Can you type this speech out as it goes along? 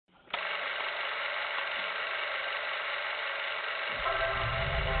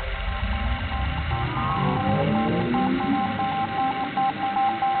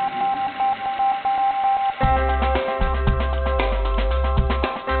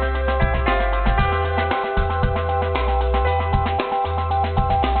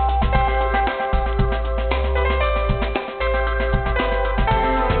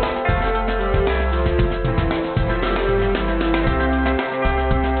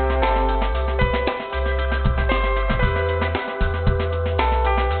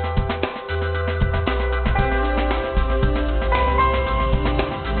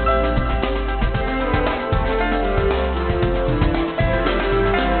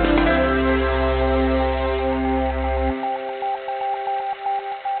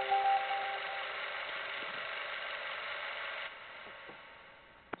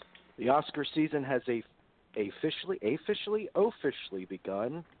Oscar season has officially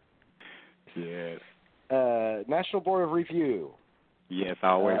begun. Yes. National Board of Review. Yes,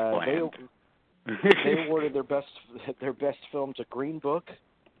 always planned. They awarded their best film to Green Book.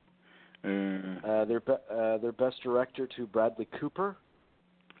 Their best director to Bradley Cooper.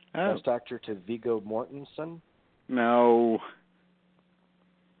 Oh. Best actor to Viggo Mortensen. No.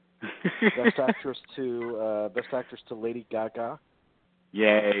 Best actress to Lady Gaga.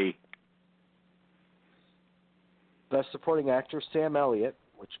 Yay. Best supporting actor Sam Elliott,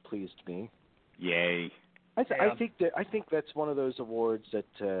 which pleased me. Yay. I think that's one of those awards that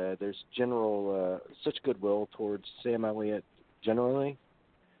there's general such goodwill towards Sam Elliott generally.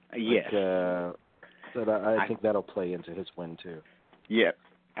 Yes. That I think that'll play into his win too. Yeah.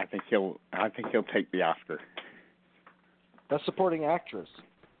 I think he'll take the Oscar. Best supporting actress.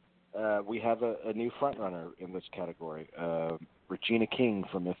 We have a new frontrunner in this category. Regina King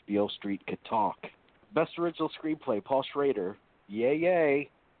from If Beale Street Could Talk. Best original screenplay, Paul Schrader. Yay.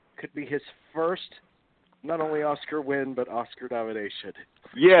 Could be his first not only Oscar win, but Oscar nomination.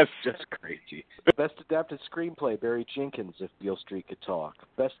 Yes. Just crazy. Best adapted screenplay, Barry Jenkins, If Beale Street Could Talk.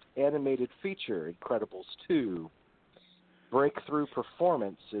 Best animated feature, Incredibles 2. Breakthrough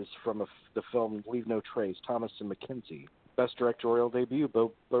performance is from the film Leave No Trace, Thomas and McKenzie. Best directorial debut,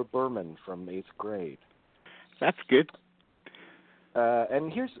 Bo Berman from 8th Grade. That's good.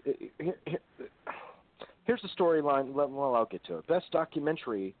 And here's the storyline. Well, I'll get to it. Best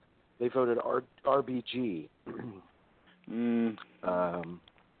documentary, they voted RBG,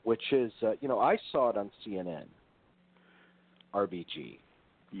 which is, I saw it on CNN, RBG,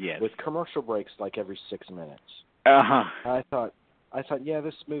 yes, with commercial breaks like every 6 minutes. Uh-huh. I thought, yeah,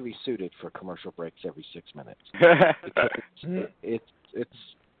 this movie's suited for commercial breaks every 6 minutes. It's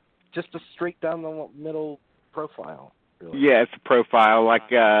just a straight down the middle profile. Really. Yeah, it's a profile.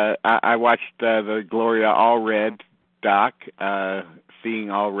 Like I watched the Gloria Allred doc, Seeing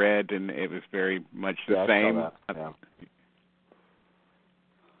Allred, and it was very much the same. I saw that. Yeah.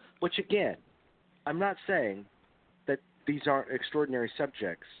 Which again, I'm not saying that these aren't extraordinary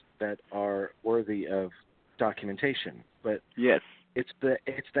subjects that are worthy of documentation, but yes, it's the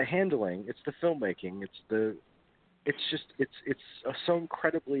handling, it's the filmmaking, it's so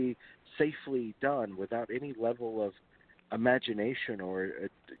incredibly safely done without any level of imagination or.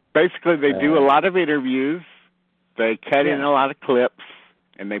 Basically, they do a lot of interviews, they cut in a lot of clips,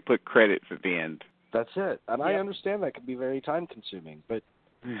 and they put credits at the end. That's it, and I understand that can be very time consuming, but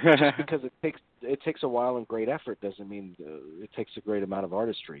just because it takes a while and great effort doesn't mean it takes a great amount of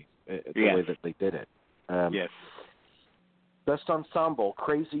artistry the way that they did it. Yes. Best ensemble,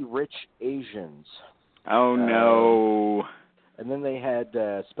 Crazy Rich Asians. Oh no. And then they had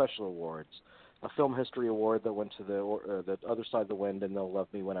special awards. A Film History Award that went to the Other Side of the Wind and They'll Love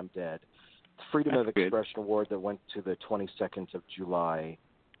Me When I'm Dead. Freedom of Expression Award that went to the 22nd of July.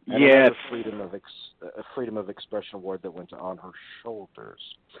 And yes. Freedom of Expression Award that went to On Her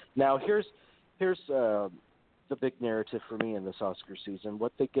Shoulders. Now here's the big narrative for me in this Oscar season.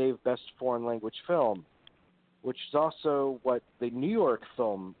 What they gave Best Foreign Language Film, which is also what the New York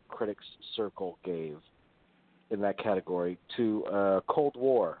Film Critics Circle gave in that category to Cold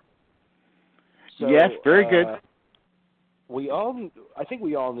War. So, yes, very good. I think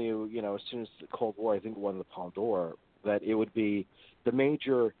we all knew, as soon as the Cold War, I think, won the Palme d'Or, that it would be the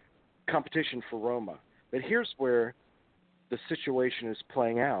major competition for Roma. But here's where the situation is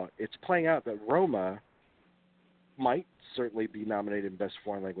playing out. It's playing out that Roma might certainly be nominated in Best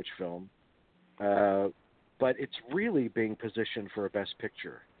Foreign Language Film, but it's really being positioned for a Best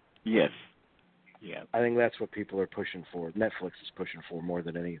Picture. Yes. Yeah. I think that's what people are pushing for. Netflix is pushing for more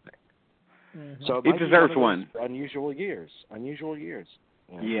than anything. Mm-hmm. So it deserves one. Unusual years.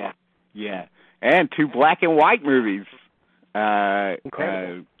 Yeah. Yeah. And 2 black and white movies in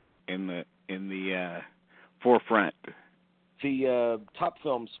the forefront. The top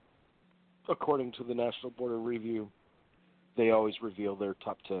films, according to the National Board of Review, they always reveal their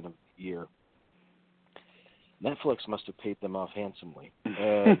top 10 of the year. Netflix must have paid them off handsomely.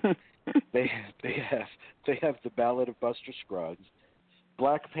 They have The Ballad of Buster Scruggs,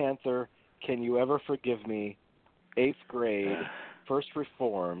 Black Panther, Can You Ever Forgive Me, 8th Grade, First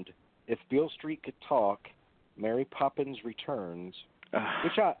Reformed, If Beale Street Could Talk, Mary Poppins Returns,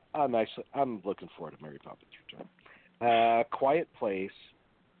 which I'm looking forward to Mary Poppins Return. Quiet Place,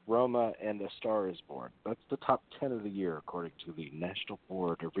 Roma, and A Star Is Born. That's the top 10 of the year, according to the National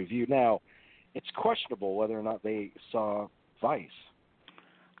Board of Review. Now, it's questionable whether or not they saw Vice.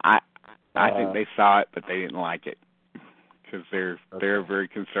 I think they saw it, but they didn't like it because they're a very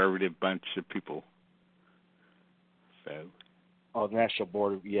conservative bunch of people. So. Oh, the National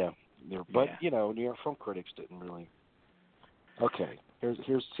Board, yeah. But Yeah. New York film critics didn't really. Okay,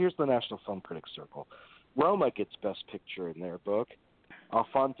 here's the National Film Critics Circle. Roma gets Best Picture in their book.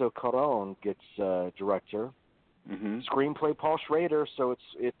 Alfonso Cuarón gets director. Hmm. Screenplay Paul Schrader. So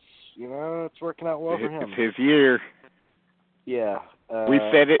it's working out well for him. It's his year. Yeah. We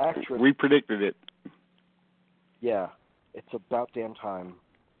said it. Actress. We predicted it. Yeah, it's about damn time.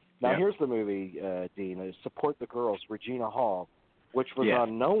 Now Yep. here's the movie, Dean. Is Support the Girls, Regina Hall, which was Yeah.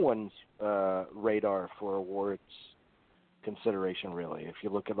 on no one's radar for awards consideration, really. If you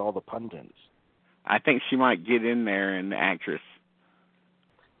look at all the pundits. I think she might get in there in the actress.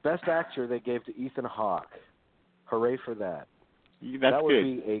 Best actor they gave to Ethan Hawke. Hooray for that! That's that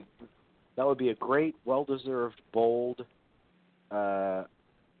would good. That would be a great, well-deserved, bold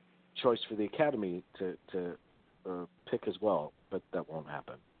choice for the Academy to pick as well, but that won't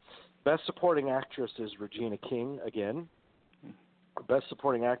happen. Best Supporting Actress is Regina King again. Best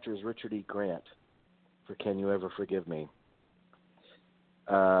Supporting Actor is Richard E. Grant for Can You Ever Forgive Me.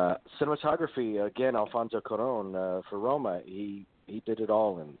 Cinematography, again, Alfonso Cuarón for Roma. He did it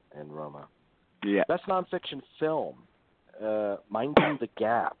all in Roma. Yeah. Best Nonfiction Film, Minding the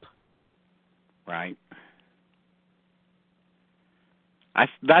Gap. Right.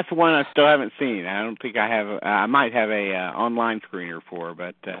 That's one I still haven't seen. I don't think I have. I might have a online screener for,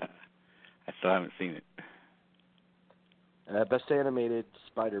 but I still haven't seen it. Best Animated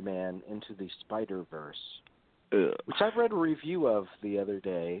Spider-Man Into the Spider-Verse, Ugh. which I've read a review of the other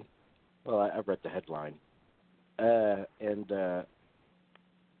day. Well, I've read the headline, and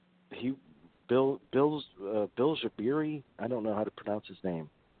Bill Jabiri. I don't know how to pronounce his name,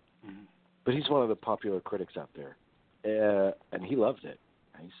 but he's one of the popular critics out there. And he loved it.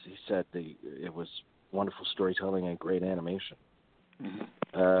 He said it was wonderful storytelling and great animation.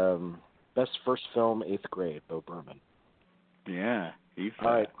 Mm-hmm. Best First Film, 8th Grade, Bo Berman. Yeah, he's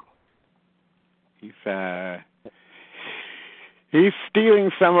all right. He's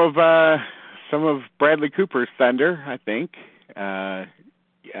stealing some of Bradley Cooper's thunder, I think.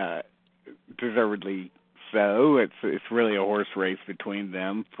 Deservedly so. It's really a horse race between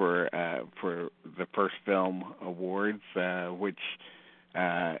them for the First Film Awards, which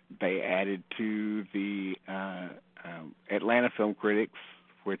they added to the Atlanta Film Critics,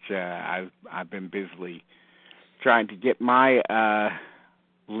 which I've been busily trying to get my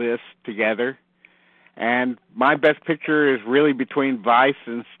list together. And my best picture is really between Vice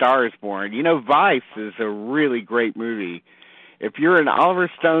and Star is Born. Vice is a really great movie. If you're an Oliver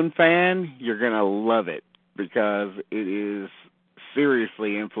Stone fan, you're going to love it because it is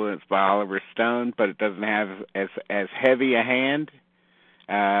seriously influenced by Oliver Stone, but it doesn't have as heavy a hand.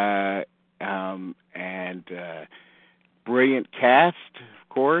 And brilliant cast, of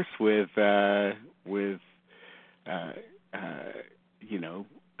course, with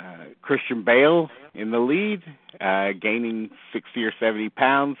Christian Bale in the lead, gaining 60 or 70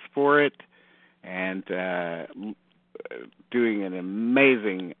 pounds for it, and doing an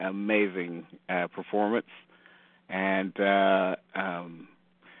amazing performance. And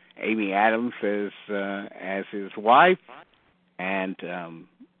Amy Adams as his wife, and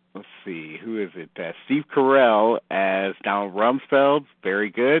let's see, who is it? Steve Carell as Donald Rumsfeld, very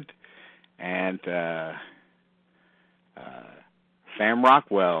good, and Sam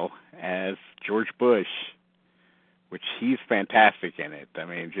Rockwell as George Bush, which he's fantastic in it. I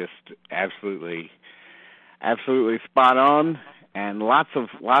mean, just absolutely spot on, and lots of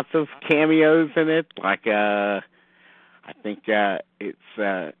cameos in it. Like I think it's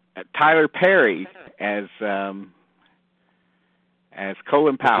Tyler Perry as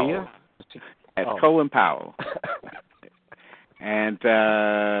Colin Powell. Colin Powell. And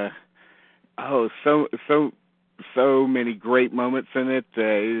so many great moments in it.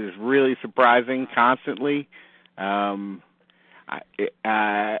 It is really surprising constantly. I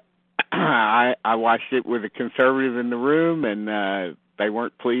watched it with a conservative in the room, and they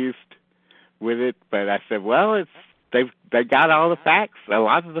weren't pleased with it. But I said, well, they got all the facts, a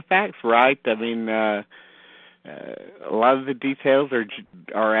lot of the facts right. I mean, a lot of the details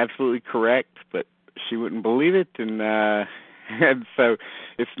are absolutely correct, but she wouldn't believe it, and so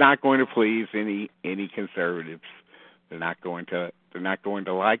it's not going to please any conservatives. They're not going to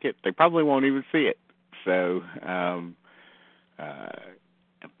like it. They probably won't even see it. So,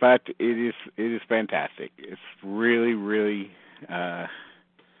 but it is fantastic. It's really it's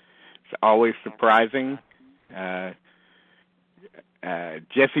always surprising.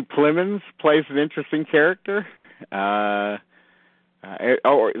 Jesse Plemons plays an interesting character. Is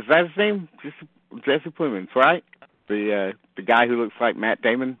that his name? Jesse Plemons, right? The guy who looks like Matt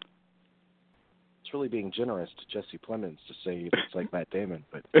Damon. really being generous to Jesse Plemons to say he looks like Matt Damon,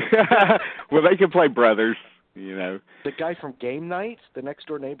 but well, they can play brothers, you know. the guy from Game Night, the next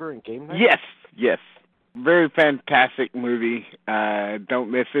door neighbor in Game Night. Yes. Very fantastic movie.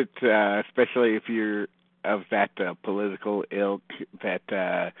 Don't miss it, especially if you're of that political ilk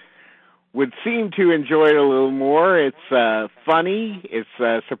that would seem to enjoy it a little more. It's funny, it's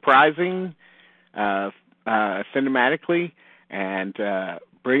surprising, cinematically, and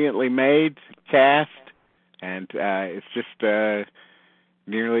brilliantly made, cast, and it's just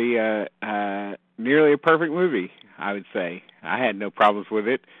nearly a perfect movie, I would say. I had no problems with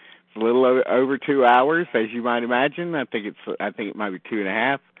it. It's a little over 2 hours, as you might imagine. I think it might be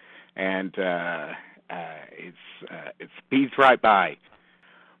 2.5, and it speeds right by.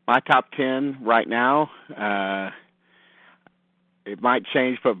 My top 10 right now, it might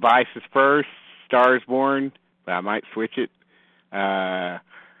change, but Vice is first, Star is Born, but I might switch it. On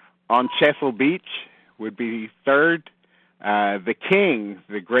Chesil Beach would be third. The King,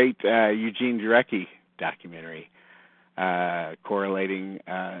 the great Eugene Jarecki documentary, correlating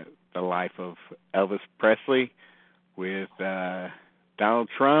the life of Elvis Presley with Donald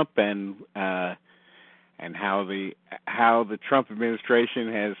Trump and how the Trump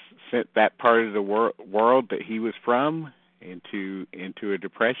administration has sent that part of the world that he was from into a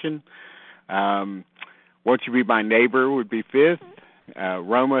depression. Won't You Be My Neighbor would be fifth.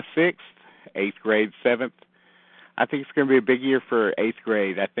 Roma sixth. Eighth Grade seventh. I think it's going to be a big year for eighth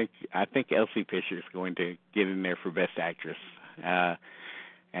grade. I think Elsie Fisher is going to get in there for Best Actress.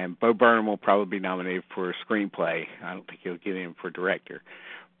 And Bo Burnham will probably be nominated for a screenplay. I don't think he'll get in for director.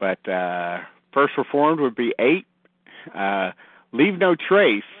 But First Reformed would be 8. Leave No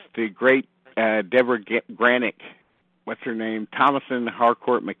Trace, the great Deborah Granick, what's her name? Thomasin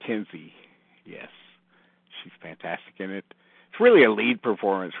Harcourt McKenzie. Yes, she's fantastic in it. It's really a lead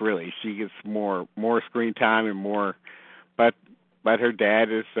performance, really. She gets more screen time and more, but her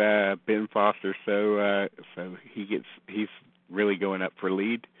dad is Ben Foster, so he's really going up for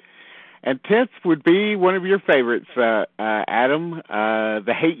lead. And 10th would be one of your favorites, Adam,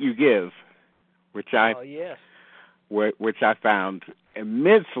 The Hate U Give, which I found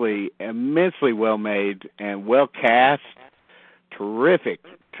immensely well made and well cast. Terrific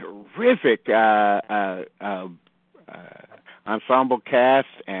ensemble cast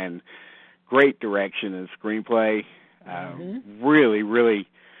and great direction and screenplay. Really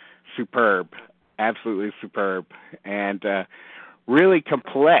superb, absolutely superb, and really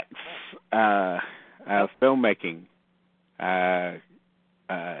complex filmmaking.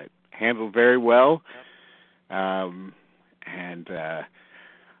 Handled very well, and a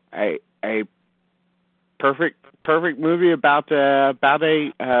perfect movie about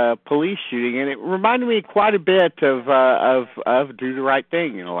a police shooting, and it reminded me quite a bit of Do the Right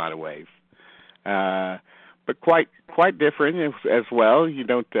Thing in a lot of ways, but quite different as well. You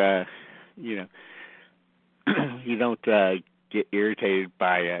don't get irritated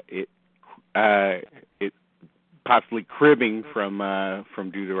by it possibly cribbing from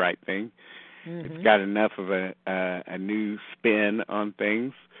Do the Right Thing. It's got enough of a new spin on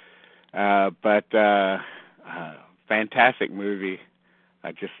things, but fantastic movie.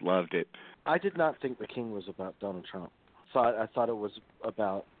 I just loved it. I did not think The King was about Donald Trump. I thought it was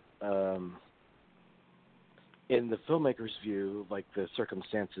about, in the filmmaker's view, like the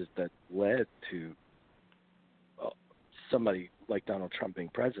circumstances that led to somebody like Donald Trump being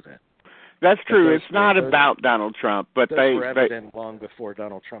president. That's true. It's not about Donald Trump, but they were evident long before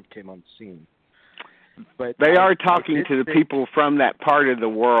Donald Trump came on the scene. But they are talking to the people from that part of the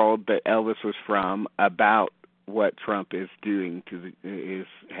world that Elvis was from about what Trump is doing to the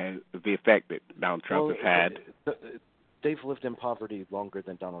effect that Donald Trump has had. They've lived in poverty longer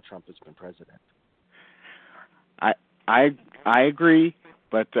than Donald Trump has been president. I agree,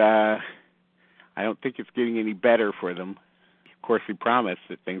 but I don't think it's getting any better for them. Of course, he promised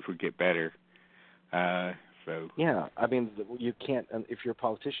that things would get better. So yeah, I mean, you can't. If you're a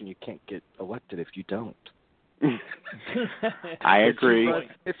politician, you can't get elected if you don't. I agree.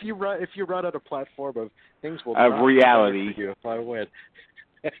 If you run on a platform of things will of not reality, be better for you if I win.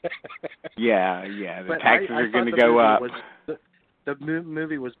 yeah. The taxes are going to go up. The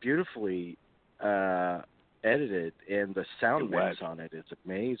movie was beautifully edited, and the sound mix on it is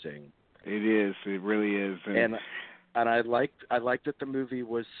amazing. It is. It really is. And I liked that the movie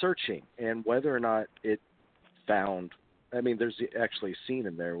was searching, and whether or not it found. I mean, there's actually a scene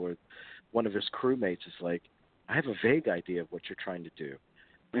in there where one of his crewmates is like, "I have a vague idea of what you're trying to do,"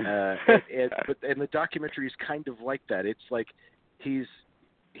 and the documentary is kind of like that. It's like he's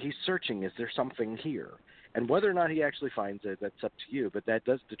he's searching. Is there something here? And whether or not he actually finds it, that's up to you. But that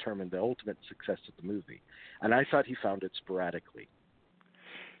does determine the ultimate success of the movie. And I thought he found it sporadically.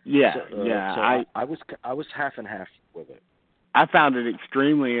 Yeah, So I was half and half with it. I found it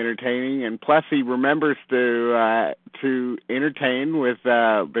extremely entertaining, and plus he remembers to entertain with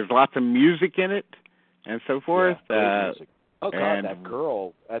there's lots of music in it and so forth. Yeah, music. Oh God, that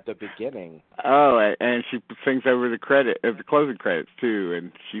girl at the beginning. Oh, and she sings over the closing credits too,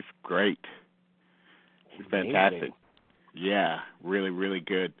 and she's great. She's fantastic. Amazing. Yeah, really, really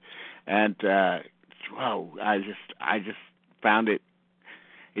good. And wow, I just found it.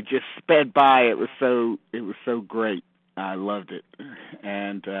 It just sped by. It was so great. I loved it.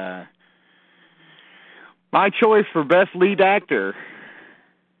 And my choice for best lead actor,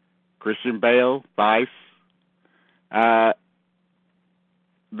 Christian Bale, Vice.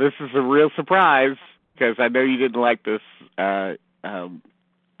 This is a real surprise because I know you didn't like this, Adam,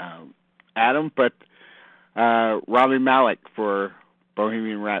 but Rami Malek for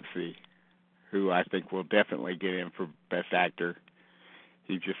Bohemian Rhapsody, who I think will definitely get in for best actor.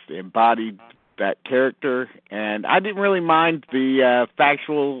 He just embodied that character, and I didn't really mind the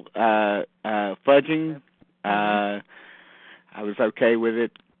factual fudging. I was okay with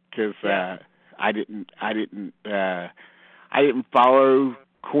it because I didn't follow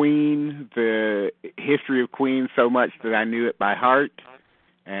Queen, the history of Queen, so much that I knew it by heart,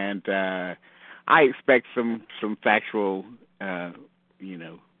 and I expect some factual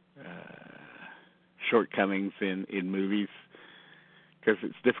shortcomings in movies because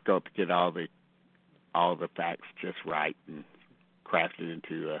it's difficult to get all the facts just right and crafted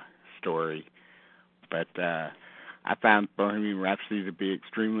into a story. But I found Bohemian Rhapsody to be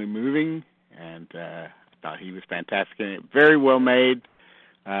extremely moving, and I thought he was fantastic in it. Very well made,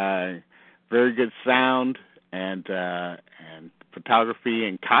 very good sound, and photography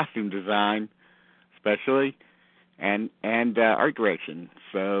and costume design, especially, and art direction.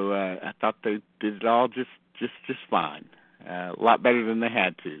 So I thought they did it all just fine. A lot better than they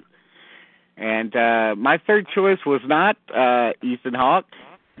had to. And my third choice was not Ethan Hawke.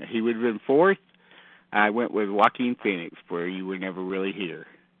 He would have been fourth. I went with Joaquin Phoenix for You Were Never Really Here,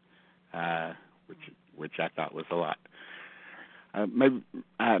 which I thought was a lot. Maybe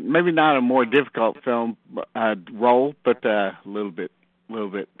not a more difficult film role, but a little bit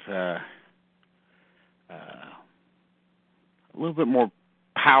more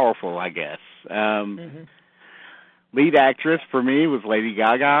powerful, I guess. Lead actress for me was Lady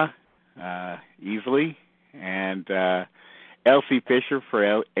Gaga, easily, and Elsie Fisher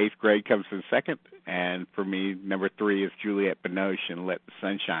for Eighth Grade comes in second, and for me, number 3 is Juliette Binoche in Let the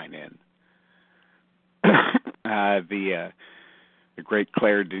Sunshine In. The great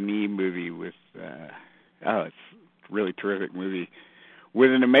Claire Denis movie with it's a really terrific movie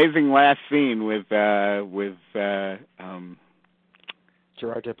with an amazing last scene with Gerard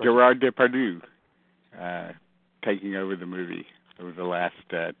Depardieu taking over the movie over the last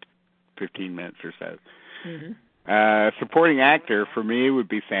 15 minutes or so. Supporting actor for me would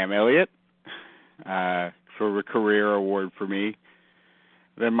be Sam Elliott, for a career award for me.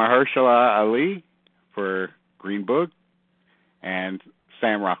 Then Mahershala Ali for Green Book, and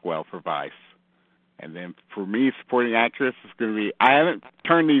Sam Rockwell for Vice. And then for me, supporting actress is going to be, I haven't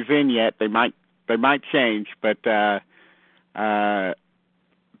turned these in yet. They might change, but Thomasin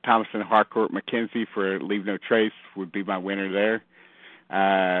Harcourt McKenzie for Leave No Trace would be my winner there.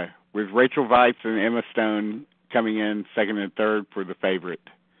 With Rachel Weisz and Emma Stone coming in second and third for The Favorite,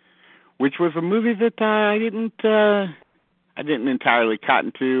 which was a movie that I didn't entirely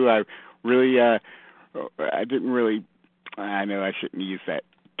cotton to. I know I shouldn't use that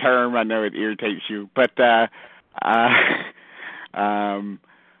term. I know it irritates you, but I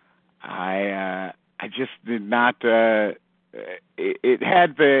just did not. It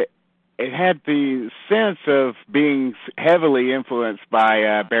had the sense of being heavily influenced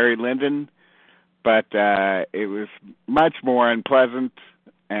by Barry Lyndon, but it was much more unpleasant,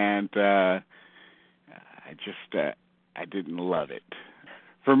 and I didn't love it.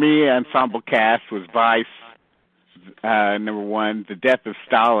 For me, ensemble cast was Vice, number 1, The Death of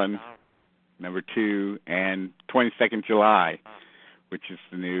Stalin, number 2, and 22nd July, which is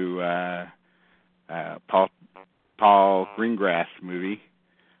the new Paul Greengrass movie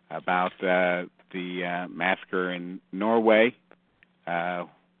about the massacre in Norway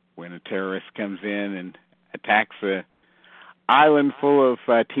when a terrorist comes in and attacks an island full of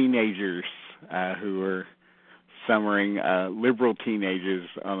teenagers who are summering liberal teenagers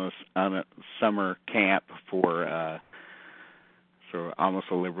on a summer camp for almost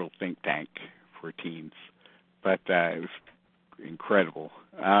a liberal think tank for teens. But it incredible.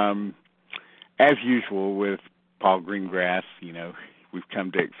 As usual with Paul Greengrass, we've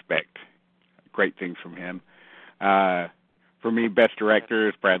come to expect great things from him. For me, Best Director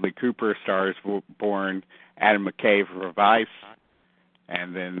is Bradley Cooper, Stars Born, Adam McKay for Vice,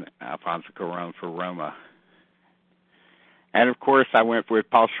 and then Alfonso Cuarón for Roma. And, of course, I went with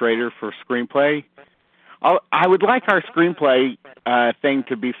Paul Schrader for Screenplay. I would like our screenplay thing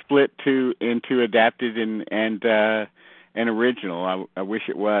to be split into adapted and original. I wish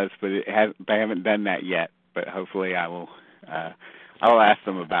it was, but they haven't done that yet. But hopefully I will. I'll ask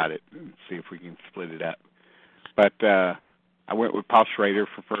them about it and see if we can split it up. But I went with Paul Schrader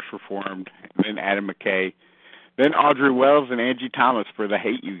for First Reformed, then Adam McKay, then Audrey Wells and Angie Thomas for The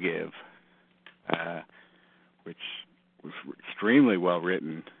Hate U Give, which was extremely well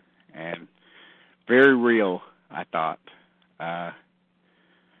written and very real, I thought.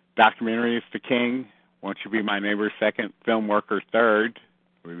 Documentary is The King, Won't You Be My Neighbor second, Film Worker third,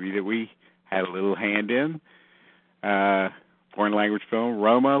 movie that we had a little hand in. Foreign language film,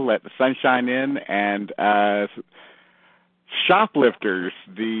 Roma, Let the Sunshine In, and Shoplifters,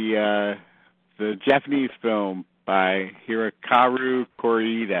 the Japanese film by Hirokazu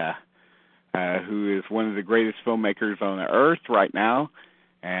Koreeda, who is one of the greatest filmmakers on the earth right now,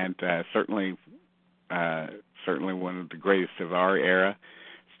 and certainly one of the greatest of our era.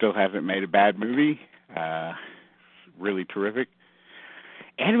 Still hasn't made a bad movie. Really terrific.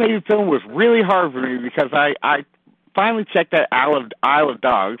 Animated film was really hard for me because I finally checked that Isle of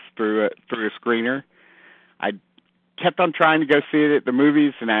Dogs through a screener. I kept on trying to go see it at the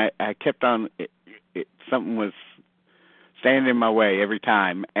movies, and I kept on something was standing in my way every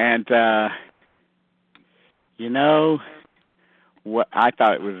time. And what I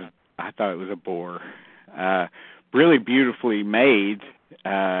thought it was a bore. Really beautifully made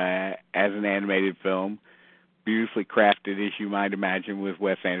as an animated film, beautifully crafted as you might imagine with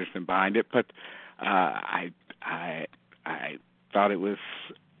Wes Anderson behind it, but I thought it was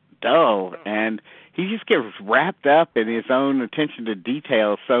dull, and he just gets wrapped up in his own attention to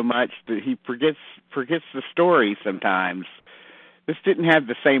detail so much that he forgets the story sometimes. This didn't have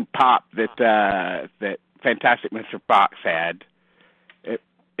the same pop that Fantastic Mr. Fox had.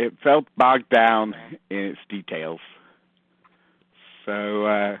 It felt bogged down in its details. So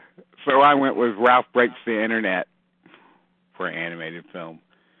I went with Ralph Breaks the Internet for an animated film,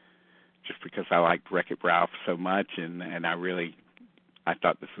 just because I liked Wreck-It Ralph so much, and I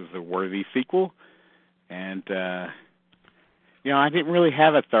thought this was a worthy sequel. And I didn't really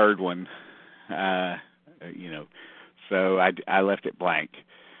have a third one, so I left it blank.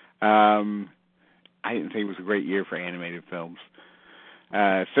 I didn't think it was a great year for animated films.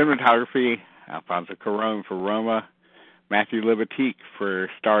 Cinematography, Alfonso Cuarón for Roma, Matthew Libatique for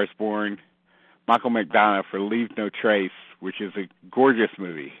Stars Born, Michael McDonough for Leave No Trace, which is a gorgeous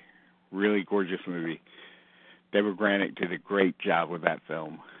movie, really gorgeous movie. Deborah Granick did a great job with that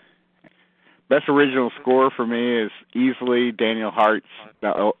film. Best original score for me is easily Daniel Hart's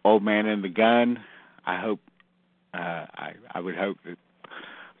The Old Man and the Gun. I hope, I would hope that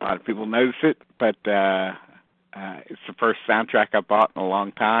a lot of people notice it, but it's the first soundtrack I bought in a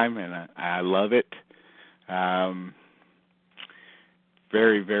long time, and I love it.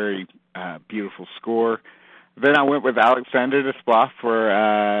 Very, very beautiful score. Then I went with Alexander Desplat for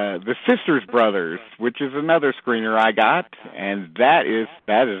The Sisters Brothers, which is another screener I got, and that is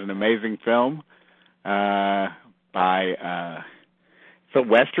an amazing film by it's a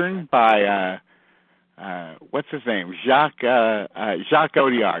Western by what's his name, Jacques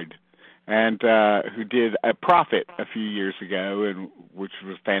Audiard, and who did A Prophet a few years ago, and which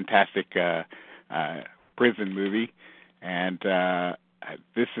was a fantastic prison movie, and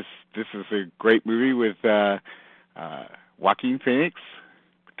this is a great movie with Joaquin Phoenix,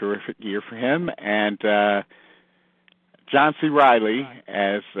 terrific year for him, and John C. Reilly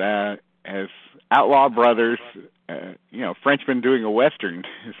as outlaw brothers. Frenchmen doing a Western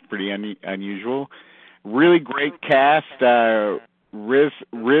is pretty unusual. Really great cast. Riz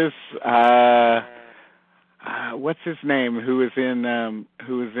what's his name? Who was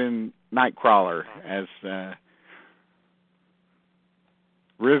in Nightcrawler as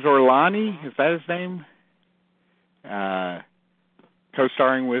Riz Orlani? Is that his name?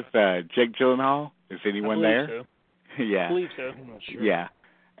 Co-starring with Jake Gyllenhaal. Is anyone there? So. Yeah. I believe so. I'm not sure. Yeah,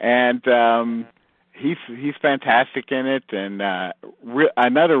 and he's fantastic in it, and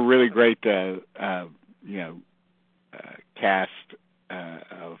another really great cast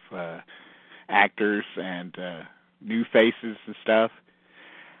of actors and new faces and stuff.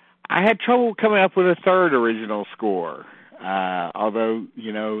 I had trouble coming up with a third original score, although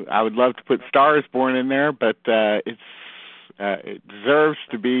I would love to put Stars Born in there, but it's it deserves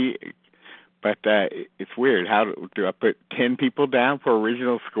to be. But it's weird. How do I put 10 people down for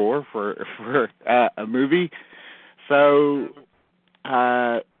original score for a movie? So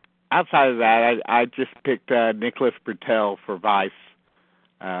outside of that, I just picked Nicholas Britell for Vice.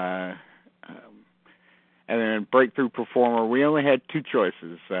 And then breakthrough performer, we only had two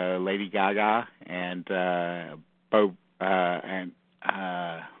choices: Lady Gaga and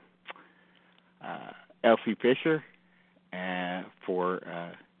Elsie Fisher, for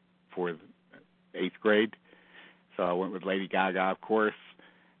 8th grade. So I went with Lady Gaga, of course.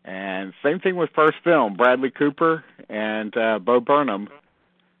 And same thing with first film, Bradley Cooper and Bo Burnham.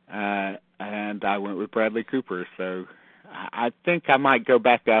 And I went with Bradley Cooper. So I think I might go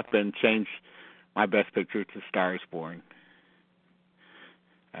back up and change my best picture to Star is Born.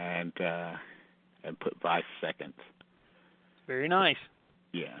 And put Vice second. Very nice.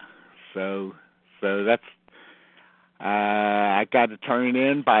 Yeah. So that's I got to turn it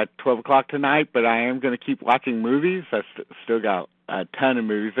in by 12 o'clock tonight, but I am going to keep watching movies. I still got a ton of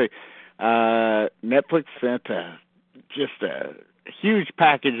movies. Netflix sent just a huge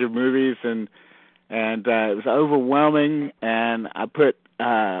package of movies, and it was overwhelming. And I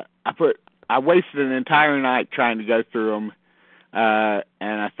wasted an entire night trying to go through them,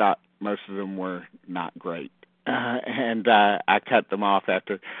 and I thought most of them were not great. And I cut them off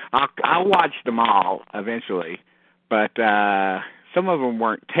after. I'll watch them all eventually. But some of them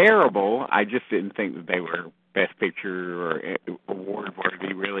weren't terrible. I just didn't think that they were Best Picture or award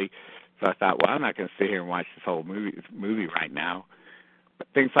worthy, really. So I thought, well, I'm not going to sit here and watch this whole movie right now. But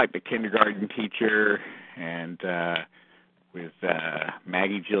things like The Kindergarten Teacher and with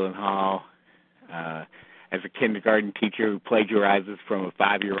Maggie Gyllenhaal as a kindergarten teacher who plagiarizes from a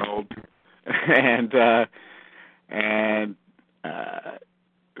 5-year-old, and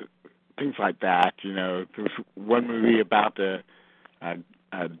things like that. You know, there was one movie about a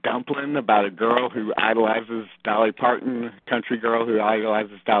dumpling, about a girl who idolizes Dolly Parton, country girl who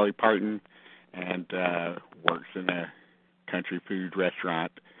idolizes Dolly Parton, and works in a country food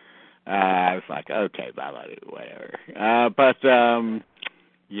restaurant. I was like, okay, bye, whatever.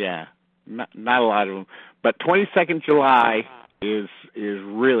 Yeah, not a lot of them. But 22nd July is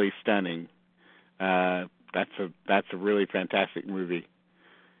really stunning. That's a really fantastic movie.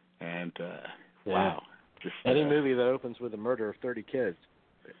 And wow, just any movie that opens with a murder of 30 kids.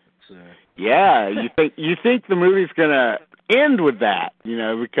 Yeah, you think the movie's gonna end with that,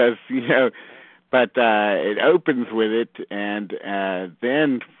 because but it opens with it, and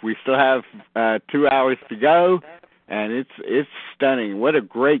then we still have 2 hours to go, and it's stunning. What a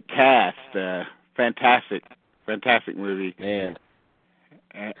great cast! Fantastic movie. Man,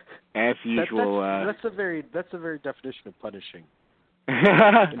 as usual, that's a very definition of punishing.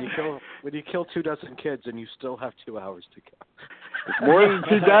 when you kill 24 kids and you still have 2 hours to go. It's more than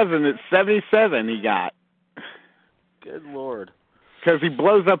 24. It's 77 he got. Good Lord. Because he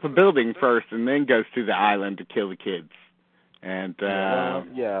blows up a building first and then goes to the island to kill the kids. And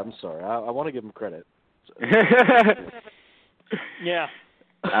I'm sorry. I want to give him credit. Yeah.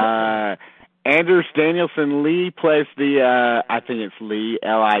 Anders Danielson Lee plays the I think it's Lee,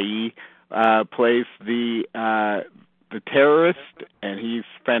 Lie, plays the terrorist, and he's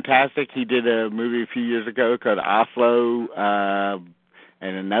fantastic. He did a movie a few years ago called Oslo, and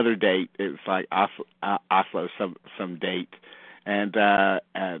another date. It was like Oslo, some date, and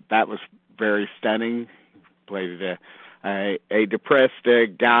that was very stunning. Played a depressed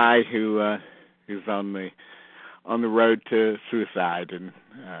guy who's on the road to suicide, and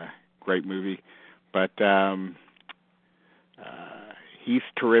great movie, but. He's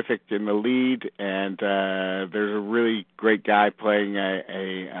terrific in the lead, and there's a really great guy playing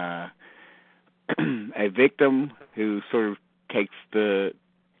a victim who sort of takes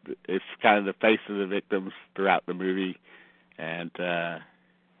it's kind of the face of the victims throughout the movie, and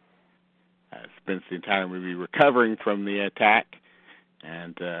spends the entire movie recovering from the attack.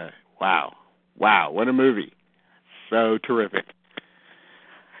 And wow, what a movie! So terrific.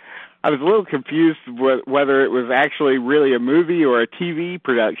 I was a little confused whether it was actually really a movie or a TV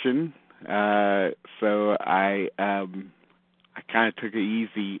production, so I kind of took it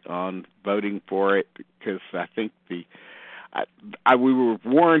easy on voting for it, because I think we were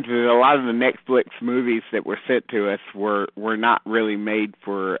warned that a lot of the Netflix movies that were sent to us were not really made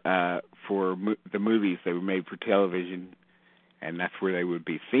for the movies. They were made for television, and that's where they would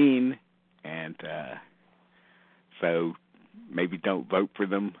be seen, and so maybe don't vote for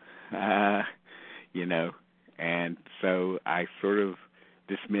them. And so I sort of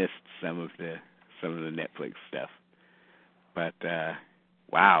dismissed some of the Netflix stuff. But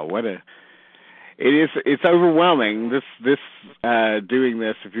wow, It's overwhelming. This doing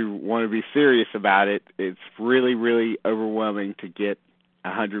this, if you want to be serious about it, it's really, really overwhelming to get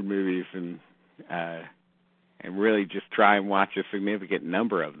 100 movies and really just try and watch a significant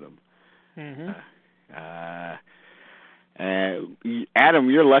number of them. Adam,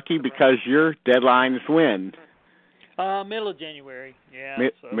 you're lucky because your deadline is when? Middle of January. Yeah.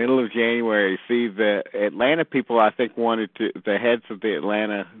 Middle of January. See, the Atlanta people, I think, the heads of the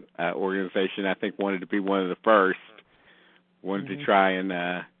Atlanta organization, I think, wanted to be one of the first. Wanted to try and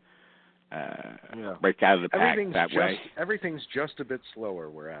break out of the pack that way. Everything's just a bit slower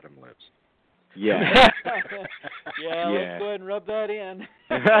where Adam lives. Yeah. Yeah, let's go ahead and rub that in.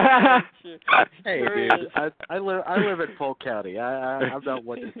 Hey, dude, I live in Polk County. I'm not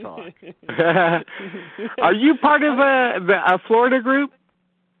one to talk. Are you part of a Florida group,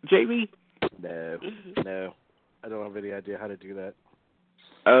 Jamie? No. I don't have any idea how to do that.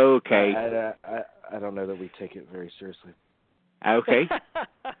 Okay. I don't know that we take it very seriously. Okay.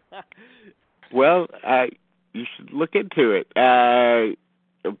 Well, you should look into it.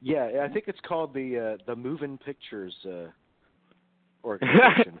 Yeah, I think it's called the Moving Pictures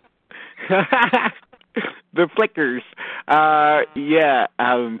organization. The Flickers. Yeah.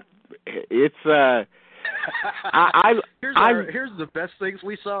 It's Here's the best things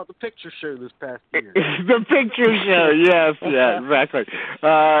we saw at the picture show this past year. The picture show. Yes. Yeah. Exactly.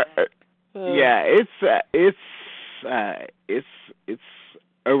 Yeah. It's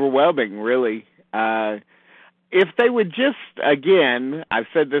overwhelming, really. If they would just, again, I've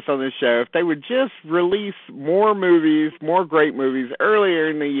said this on the show, if they would just release more movies, more great movies earlier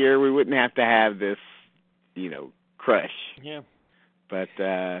in the year, we wouldn't have to have this, crush. Yeah. But,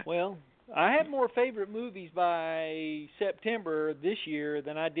 well, I had more favorite movies by September this year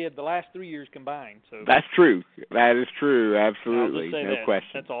than I did the last 3 years combined. So that's true. That is true. Absolutely. I'll just say no that.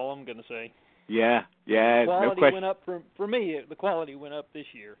 question. That's all I'm going to say. Yeah. The quality no question. went up for me. The quality went up this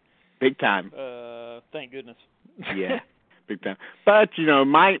year. Big time. Thank goodness. Yeah, big time. But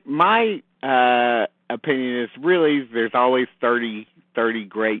my opinion is really there's always 30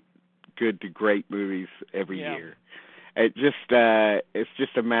 great, good to great movies every year. It's just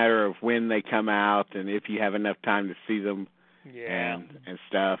a matter of when they come out and if you have enough time to see them. Yeah. And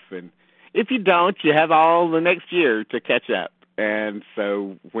stuff. And if you don't, you have all the next year to catch up. And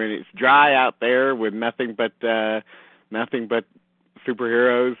so when it's dry out there with nothing but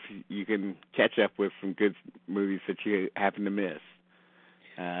superheroes, you can catch up with some good movies that you happen to miss.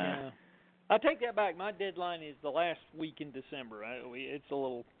 I take that back. My deadline is the last week in December. It's a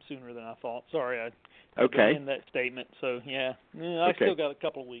little sooner than I thought. Sorry, I in that statement. So I still got a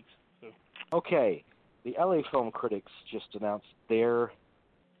couple of weeks. So. Okay, the LA Film Critics just announced their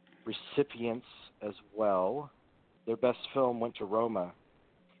recipients as well. Their best film went to Roma.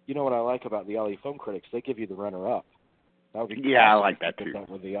 You know what I like about the LA Film Critics? They give you the runner-up. That would be I like that too. That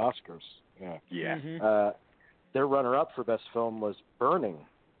with the Oscars. Yeah. Yeah. Their runner-up for best film was Burning.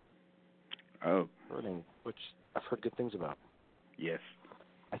 Oh. Burning, which I've heard good things about. Yes.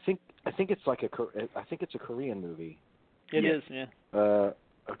 I think it's a Korean movie. It is. Yeah.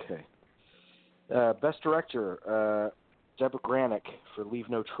 Okay. Best director, Deborah Granick for Leave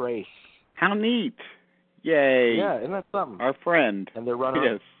No Trace. How neat! Yay! Yeah, isn't that something? Our friend. And their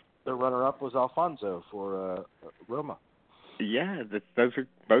runner-up was Alfonso for Roma. Yeah, those are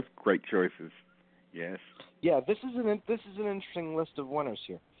both great choices. Yes. Yeah, this is an interesting list of winners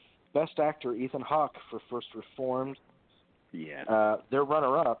here. Best actor Ethan Hawke for First Reformed. Yeah. Their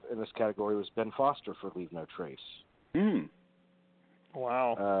runner-up in this category was Ben Foster for Leave No Trace.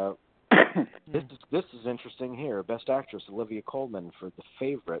 Wow. This is interesting here. Best actress Olivia Colman for The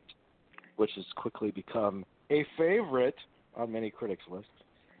Favorite, which has quickly become a favorite on many critics' lists.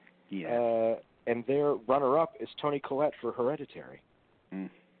 Yeah. And their runner-up is Toni Collette for Hereditary.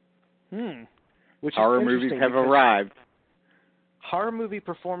 Which horror movies have arrived. Horror movie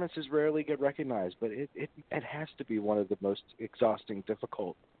performances rarely get recognized, but it has to be one of the most exhausting,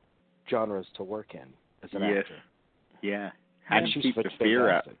 difficult genres to work in as an actor. Yeah. How do you keep the fear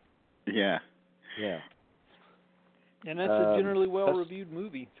up? Yeah. Yeah. And that's a generally well-reviewed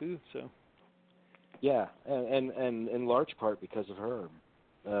movie too. So. Yeah, and in large part because of her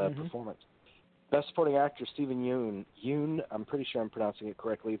performance. Best Supporting Actor Stephen Yeun. I'm pretty sure I'm pronouncing it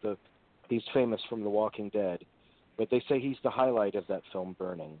correctly. He's famous from The Walking Dead, but they say he's the highlight of that film,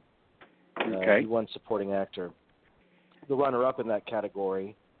 Burning. He won Supporting Actor. The runner-up in that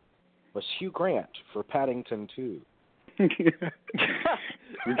category was Hugh Grant for Paddington 2.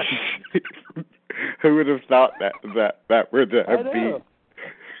 Who would have thought that would be?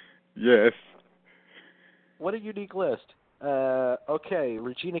 Yes. What a unique list. Okay,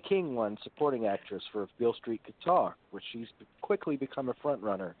 Regina King won Supporting Actress for If Beale Street Could Talk, which she's quickly become a front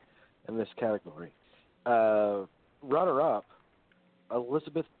runner in this category. Runner-up,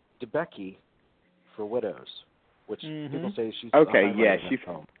 Elizabeth Debicki for Widows, which people say she's okay. Yeah, she's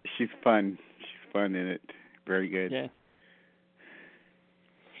fun. She's fun in it. Very good. Yeah.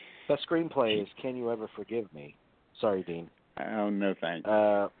 Best screenplay is Can You Ever Forgive Me? Sorry, Dean. Oh, no thanks.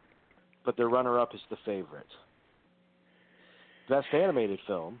 But their runner-up is The Favorite. Best animated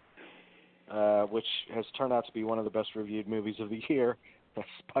film, which has turned out to be one of the best reviewed movies of the year,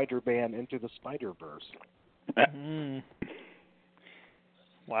 Spider-Man Into the Spider-Verse.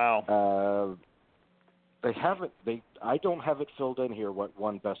 Wow. I don't have it filled in here what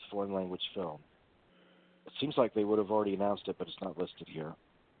won Best Foreign Language Film. It seems like they would have already announced it, but it's not listed here.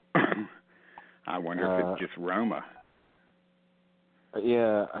 I wonder if it's just Roma.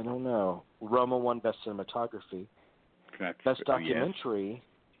 Yeah, I don't know. Roma won Best Cinematography. Best Documentary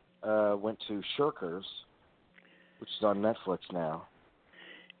went to Shirkers, which is on Netflix now.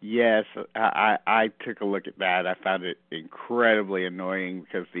 Yes, I took a look at that. I found it incredibly annoying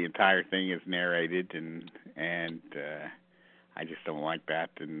because the entire thing is narrated, and I just don't like that.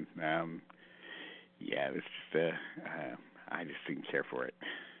 And it's just I just didn't care for it.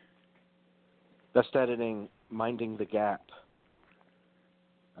 Best Editing, Minding the Gap.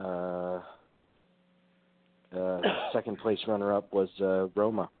 Second place runner-up was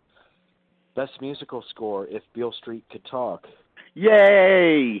Roma. Best Musical Score, If Beale Street Could Talk.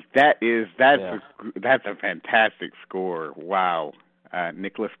 Yay! That's a fantastic score. Wow.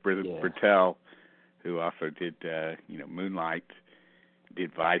 Nicholas Britell, who also did Moonlight,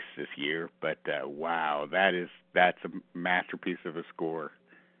 did Vice this year, but wow, that's a masterpiece of a score.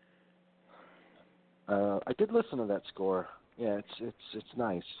 I did listen to that score. Yeah, it's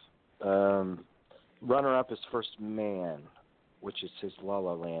nice. Runner-up is First Man, which is his La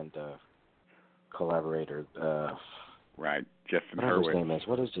La Land collaborator. Right, Justin Hurwitz. His name is.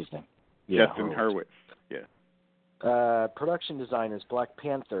 What is his name? Yeah, Justin Hurwitz. Yeah. Production design is Black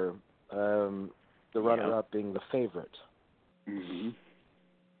Panther. The runner-up being The Favorite. Mm-hmm.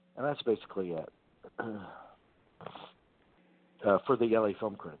 And that's basically it for the LA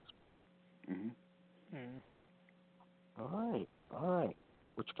Film Critics. Mm-hmm. All right.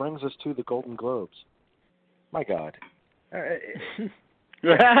 Which brings us to the Golden Globes. My God. It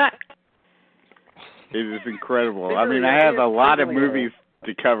is incredible. I mean, I have a lot of movies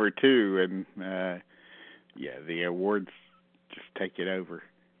to cover too, and the awards just take it over.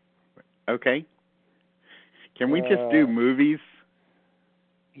 Okay. Can we just do movies?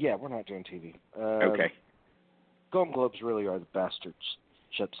 Yeah, we're not doing TV. Okay. Golden Globes really are the bastard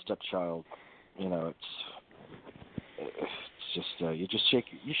stepchild. You know, it's just you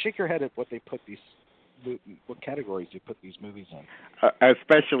shake your head at what they put what categories they put these movies in.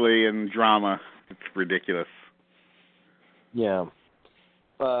 Especially in drama, it's ridiculous. Yeah.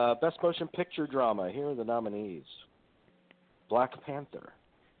 Best Motion Picture Drama. Here are the nominees: Black Panther,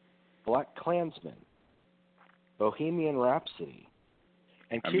 Black Klansman, Bohemian Rhapsody,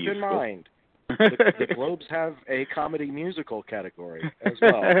 and keep in mind the Globes have a comedy musical category as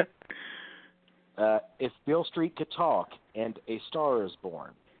well. If Beale Street Could Talk and A Star Is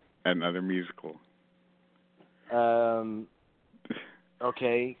Born. Another musical.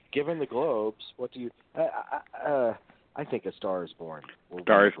 Okay, given the Globes, what do you... I think A Star Is Born.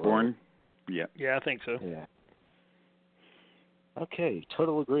 Star Is Born? Yeah. Yeah, I think so. Yeah. Okay,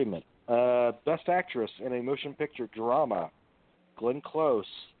 total agreement. Best Actress in a Motion Picture Drama. Glenn Close,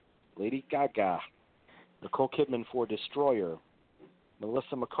 Lady Gaga, Nicole Kidman for Destroyer,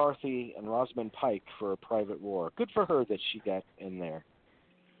 Melissa McCarthy, and Rosamund Pike for A Private War. Good for her that she got in there.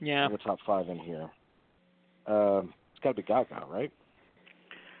 Yeah. In the top 5 in here. It's got to be Gaga, right?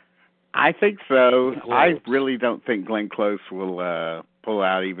 I think so. I really don't think Glenn Close will pull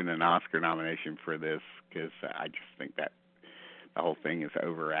out even an Oscar nomination for this, because I just think that the whole thing is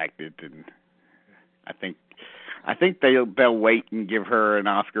overacted, and I think they'll wait and give her an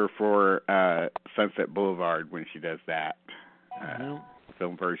Oscar for Sunset Boulevard when she does that.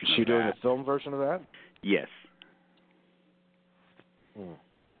 Film version. Is she doing a film version of that? Yes.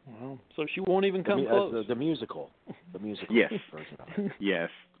 Well, so she won't even come close. The musical. The musical yes. version of it. Yes.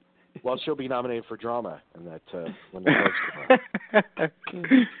 Well, she'll be nominated for drama in that when the Globes come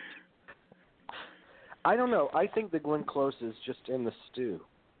out. I don't know. I think that Glenn Close is just in the stew.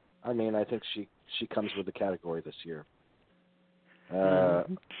 I mean, I think she comes with the category this year.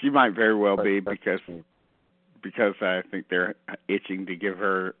 She might very well be because I think they're itching to give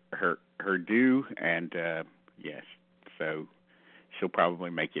her due, and yes, so she'll probably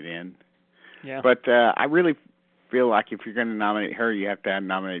make it in. Yeah. But I feel like if you're going to nominate her, you have to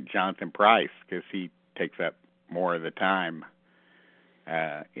nominate Jonathan Pryce because he takes up more of the time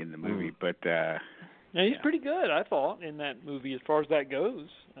in the movie. But yeah, he's pretty good, I thought, in that movie as far as that goes.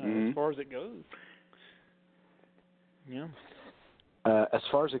 As far as it goes. Yeah. As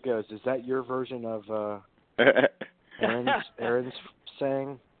far as it goes, is that your version of Aaron's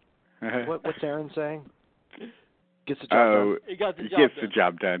saying? What's Aaron saying? Gets the job done. He got the job gets done. the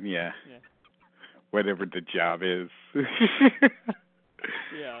job done. Yeah. Whatever the job is.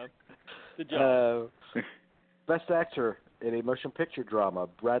 Yeah. The job. Best actor in a motion picture drama: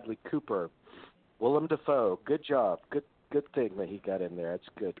 Bradley Cooper. Willem Dafoe. Good job. Good thing that he got in there. That's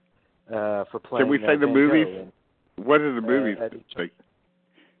good. For playing. Can we say the Van movies? Gogh what are the movies?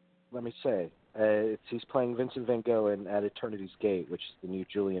 Let me say. He's playing Vincent Van Gogh in At Eternity's Gate, which is the new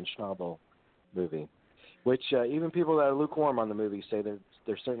Julian Schnabel movie. Which even people that are lukewarm on the movie say they're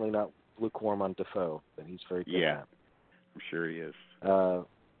certainly not lukewarm on Dafoe, but he's very good at. I'm sure he is.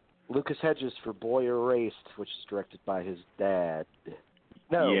 Lucas Hedges for Boy Erased, which is directed by his dad.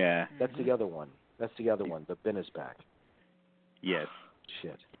 No, that's the other one. That's the other one. The Ben is back. Yes.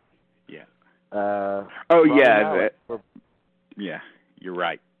 Shit. Yeah. Yeah, you're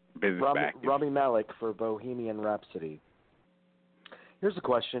right. Ben is back. Rami Malek for Bohemian Rhapsody. Here's the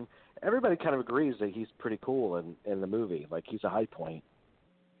question. Everybody kind of agrees that he's pretty cool in the movie. Like, he's a high point.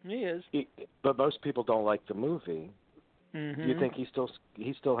 He is. But most people don't like the movie. Mm-hmm. You think he still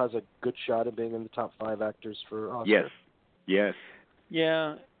has a good shot at being in the top 5 actors for Oscar? Yes.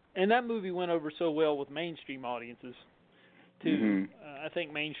 Yeah, and that movie went over so well with mainstream audiences too. I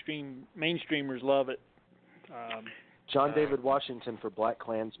think mainstreamers love it. John David Washington for Black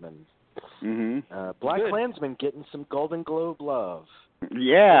Klansman. Black Klansman getting some Golden Globe love.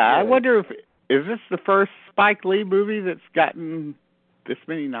 Yeah, I wonder is this the first Spike Lee movie that's gotten this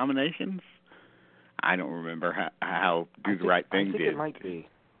many nominations? I don't remember how Do the Right Thing did. I think it might be.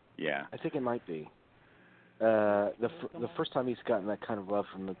 Yeah. I think it might be. The first time he's gotten that kind of love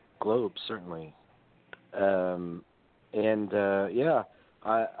from the Globe, certainly. I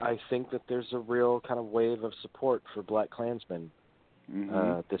think that there's a real kind of wave of support for Black Klansman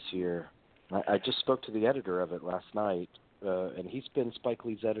this year. I just spoke to the editor of it last night, and he's been Spike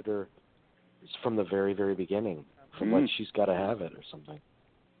Lee's editor from the very, very beginning, from like She's Gotta Have It or something.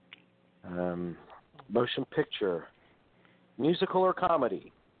 Motion picture, musical or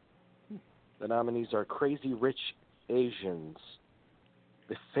comedy. The nominees are Crazy Rich Asians,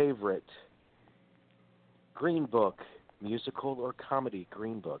 The Favorite, Green Book, musical or comedy.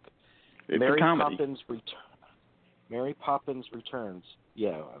 Green Book. It's a comedy. Mary Poppins Returns.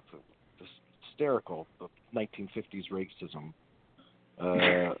 Yeah, hysterical. The 1950s racism.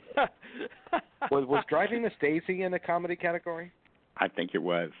 Was Driving Miss Daisy in the comedy category? I think it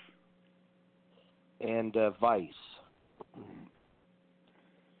was. And Vice.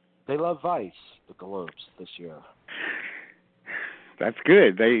 They love Vice, the Globes, this year. That's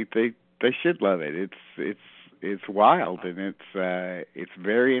good. They should love it. It's wild, and it's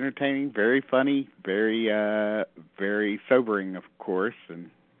very entertaining, very funny, very very sobering, of course, and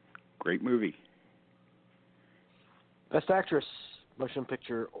great movie. Best Actress, Motion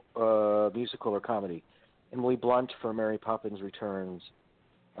Picture, Musical or Comedy. Emily Blunt for Mary Poppins Returns.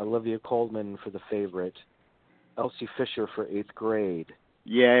 Olivia Colman for The Favorite. Elsie Fisher for 8th Grade.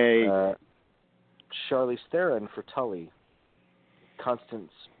 Yay. Charlize Theron for Tully.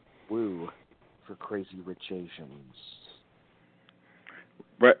 Constance Wu for Crazy Rich Asians.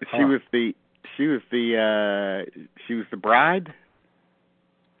 But she was the bride.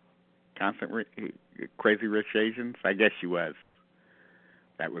 Crazy Rich Asians. I guess she was.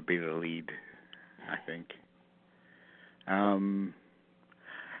 That would be the lead, I think.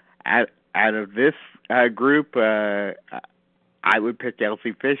 Out of this group, I would pick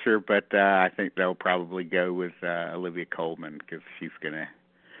Elsie Fisher, but I think they'll probably go with Olivia Colman because she's gonna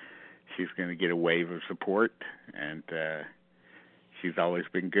get a wave of support, and she's always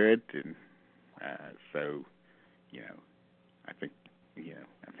been good, and so I think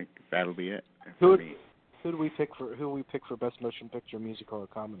that'll be it. Who do we pick for Best Motion Picture, Musical or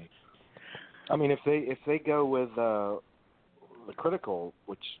Comedy? I mean, if they go with the critical,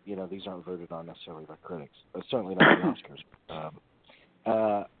 which these aren't voted on necessarily by critics, certainly not the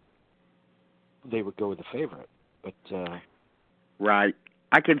Oscars. They would go with The Favorite, but right.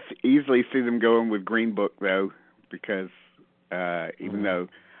 I could easily see them going with Green Book though, because even though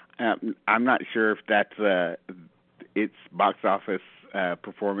I'm not sure if that's its box office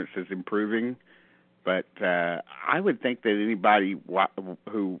performance is improving, but I would think that anybody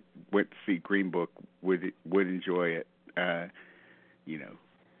who went to see Green Book would enjoy it. Yeah.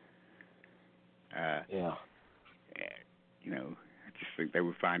 I just think they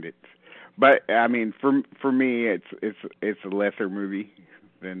would find it. But I mean, for me, it's a lesser movie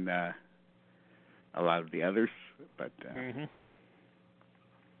than a lot of the others. But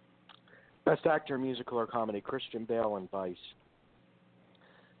Best Actor, Musical or Comedy: Christian Bale in Vice.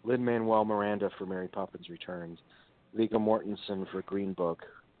 Lin-Manuel Miranda for Mary Poppins Returns. Viggo Mortensen for Green Book.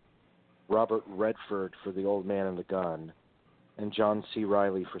 Robert Redford for The Old Man and the Gun. And John C.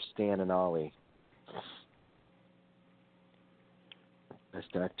 Reilly for Stan and Ollie.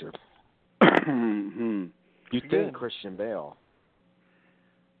 Best Actor. You think Christian Bale?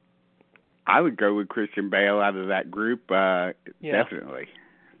 I would go with Christian Bale out of that group. Definitely.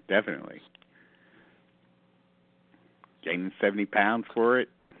 Gaining 70 pounds for it.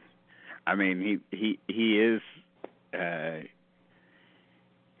 I mean, he is the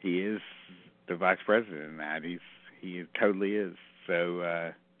vice president in that. He totally is.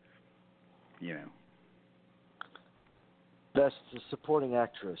 So Best Supporting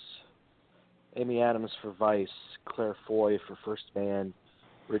Actress: Amy Adams for Vice, Claire Foy for First Man,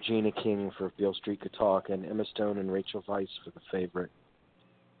 Regina King for If Beale Street Could Talk, and Emma Stone and Rachel Weisz for The Favorite.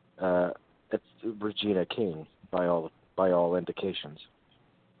 It's Regina King by all indications.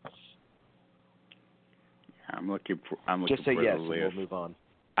 I'm looking just say for yes, the list. And we'll move on.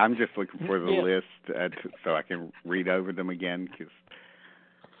 I'm just looking for the list so I can read over them again.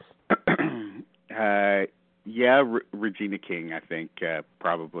 Regina King, I think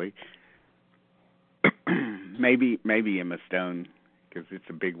probably. maybe Emma Stone, because it's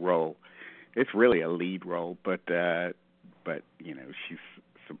a big role. It's really a lead role, but she's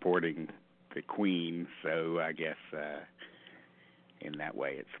supporting the Queen, so I guess in that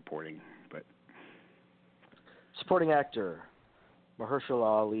way it's supporting. But Supporting Actor: Mahershala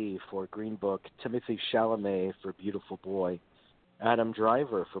Ali for Green Book, Timothée Chalamet for Beautiful Boy, Adam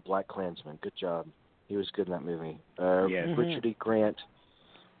Driver for BlacKkKlansman. Good job. He was good in that movie. Yes. Richard E. Grant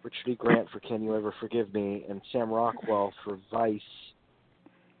for Can You Ever Forgive Me, and Sam Rockwell for Vice.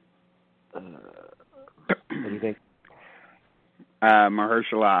 What do you think?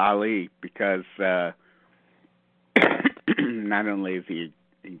 Mahershala Ali, because not only is he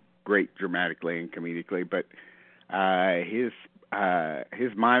great dramatically and comedically, but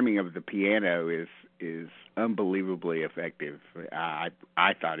his miming of the piano is unbelievably effective. I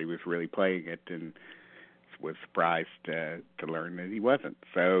thought he was really playing it, and was surprised to learn that he wasn't.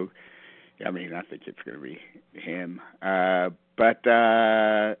 So, I mean, I think it's going to be him. But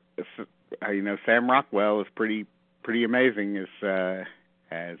Sam Rockwell is pretty amazing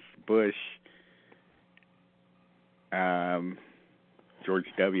as Bush, George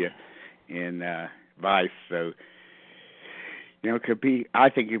W. in Vice. So, it could be. I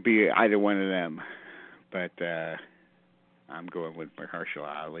think it could be either one of them. But I'm going with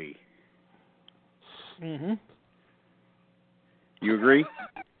Mahershala Ali. Mhm. You agree?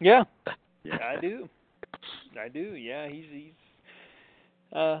 Yeah. Yeah, I do. Yeah, he's.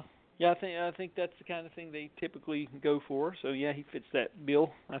 I think that's the kind of thing they typically go for. So yeah, he fits that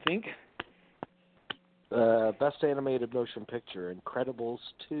bill, I think. Best Animated Motion Picture: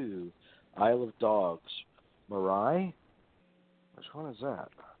 Incredibles 2, Isle of Dogs, Mirai. Which one is that?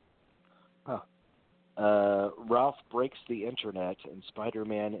 Ralph Breaks the Internet, and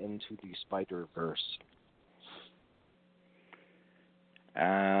Spider-Man Into the Spider-Verse.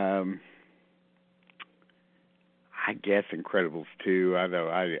 I guess Incredibles 2, although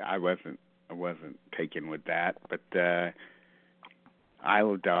I wasn't taken with that, but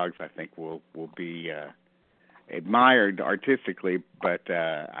Isle of Dogs I think will be admired artistically, but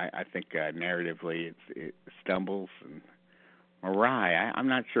I think narratively it stumbles. And Mirai, I'm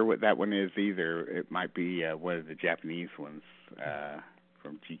not sure what that one is either. It might be one of the Japanese ones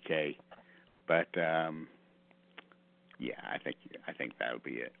from GK, but yeah, I think that'll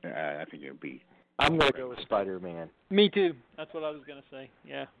be it. I think it'll be. I'm gonna go with Spider-Man. Me too. That's what I was gonna say.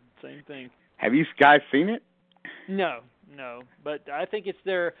 Yeah, same thing. Have you guys seen it? No. But I think it's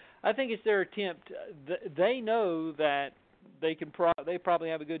their attempt. They know that they probably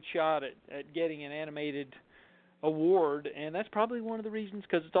have a good shot at getting an animated award, and that's probably one of the reasons,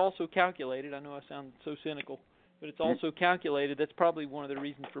 because it's also calculated. I know I sound so cynical, but it's also calculated. That's probably one of the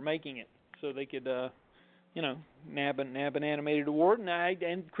reasons for making it, so they could nab an animated award,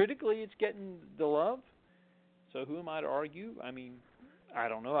 and critically it's getting the love. So who am I to argue? I mean, I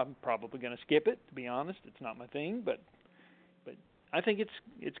don't know. I'm probably going to skip it, to be honest. It's not my thing, but I think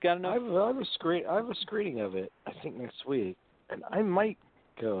it's got enough. I have a screening of it, I think, next week, and I might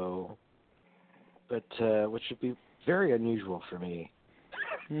go, but which would be very unusual for me.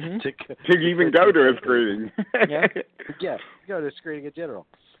 to even go to a screening. Yeah, go to a screening in general.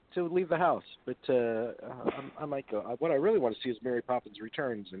 To leave the house, but I might go. What I really want to see is Mary Poppins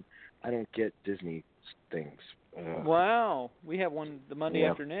Returns, and I don't get Disney things. Wow, we have one the Monday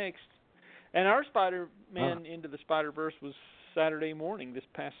after next, and our Spider-Man Into the Spider-Verse was Saturday morning, this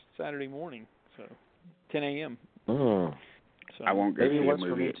past Saturday morning, so 10 a.m. So I won't go see a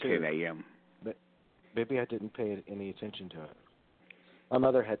movie at 10 a.m. But maybe I didn't pay any attention to it. My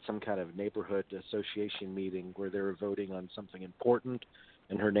mother had some kind of neighborhood association meeting where they were voting on something important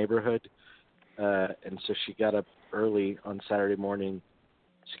in her neighborhood, and so she got up early on Saturday morning.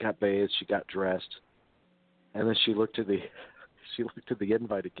 She got bathed, she got dressed, and then she looked at the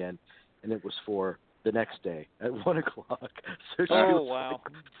invite again, and it was for the next day at 1:00. So she was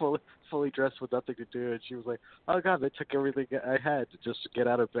like fully dressed with nothing to do, and she was like, "Oh God, they took everything I had to just get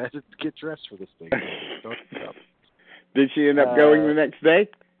out of bed and get dressed for this thing." Did she end up going the next day?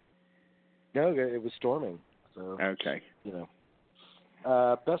 No, it was storming. So, okay.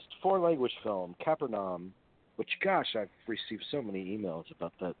 Best foreign language film, Capernaum, which, gosh, I've received so many emails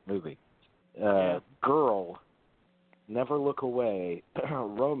about that movie. Girl, Never Look Away,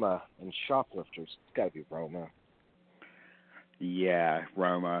 Roma, and Shoplifters. It's got to be Roma. Yeah,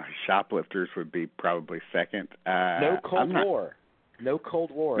 Roma. Shoplifters would be probably second. No Cold War. No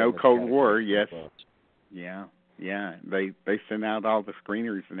Cold War. No Cold War, yes. Yeah. They sent out all the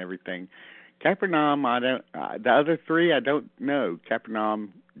screeners and everything. Capernaum, I don't. The other three, I don't know.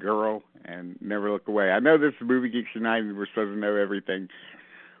 Capernaum, Girl, and Never Look Away. I know this is Movie Geeks United. We're supposed to know everything,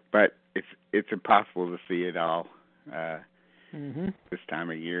 but it's impossible to see it all this time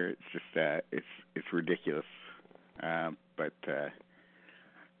of year. It's just it's ridiculous. But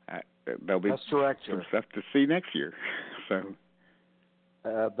there'll be some stuff to see next year. So,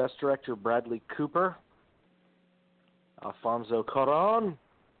 Best Director Bradley Cooper, Alfonso Cuarón,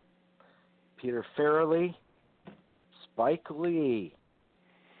 Peter Farrelly, Spike Lee.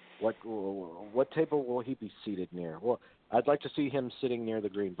 What table will he be seated near? Well, I'd like to see him sitting near the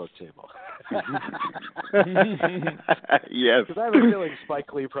Green Book table. Yes. Because I have a feeling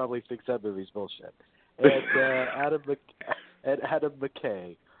Spike Lee probably thinks that movie's bullshit. And Adam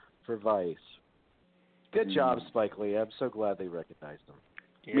McKay for Vice. Good job, Spike Lee. I'm so glad they recognized him.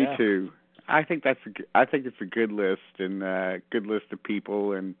 Yeah. Me too. I think it's a good list and good list of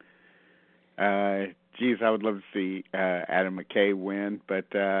people, and I would love to see Adam McKay win,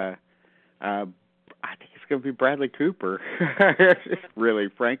 but I think it's going to be Bradley Cooper. Really,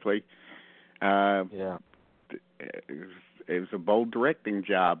 frankly, it was a bold directing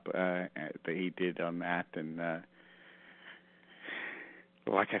job that he did on that, and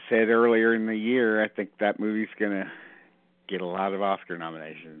like I said earlier in the year, I think that movie's going to get a lot of Oscar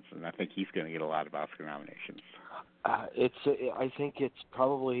nominations, and I think he's going to get a lot of Oscar nominations. I think it's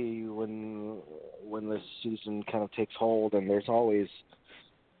probably when this season kind of takes hold, and there's always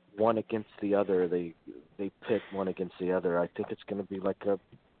one against the other. They pit one against the other. I think it's going to be like a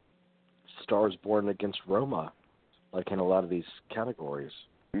Stars Born against Roma, like in a lot of these categories,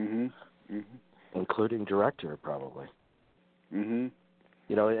 including director probably.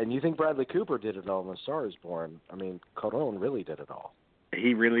 You know, and you think Bradley Cooper did it all in The Star is Born. I mean, Cuarón really did it all.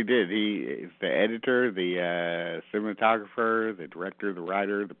 He really did. He is the editor, the cinematographer, the director, the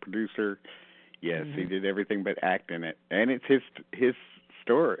writer, the producer. Yes, he did everything but act in it. And it's his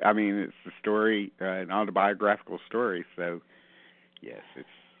story. I mean, it's the story, an autobiographical story. So, yes,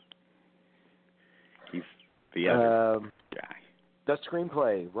 he's the other guy. The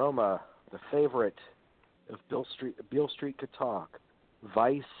screenplay, Roma, The Favorite, If Beale Street Could Talk,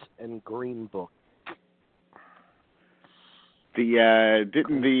 Vice, and Green Book.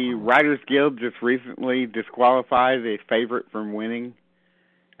 Didn't the Writers Guild just recently disqualify The Favorite from winning?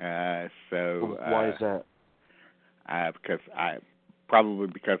 Why is that? Probably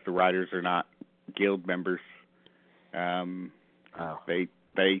because the writers are not guild members. They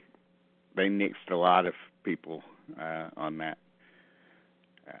nixed a lot of people on that.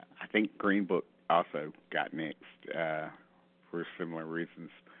 I think Green Book also got nixed for similar reasons.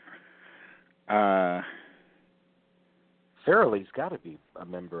 Farrelly's got to be a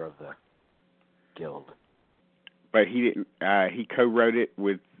member of the guild. But he didn't. He co-wrote it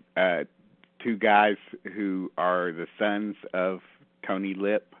with two guys who are the sons of Tony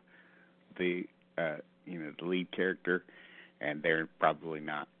Lip, the lead character, and they're probably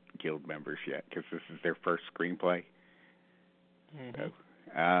not guild members yet because this is their first screenplay. So,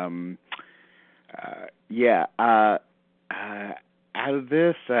 out of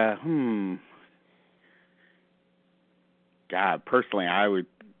this, God, personally, I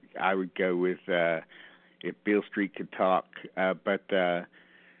would go with If Beale Street Could Talk, but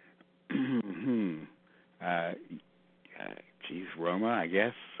Geez, Roma, I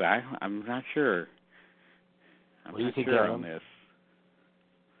guess. I'm not sure. I'm What do you not think, sure Adam? on this.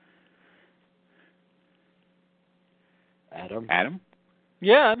 Adam? Adam,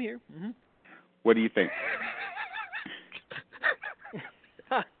 Yeah, I'm here. what do you think?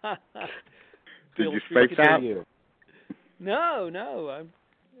 Did Bill you Street space could- out? You. No.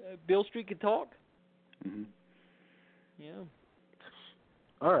 Bill Street could talk. Mhm. Yeah.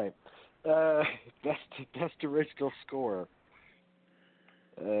 All right. Best original score.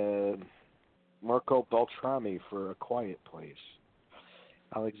 Marco Beltrami for A Quiet Place.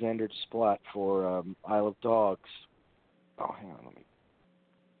 Alexander Desplat for Isle of Dogs. Oh, hang on,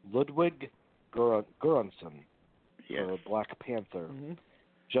 Ludwig Göransson Yes. for Black Panther. Mhm.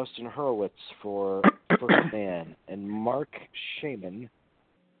 Justin Hurwitz for First Man, and Mark Shaman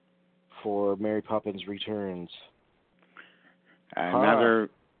for Mary Poppins Returns. Neither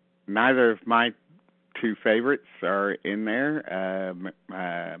of my two favorites are in there.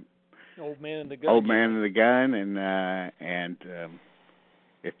 Old Man and the Gun. Old Man and the Gun, and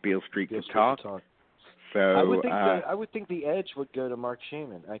If Beale Street Could Talk. So I would think the edge would go to Mark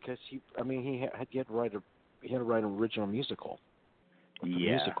Shaman. I guess he had to write an original musical.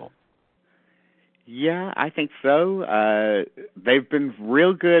 Musical. Yeah, I think so. They've been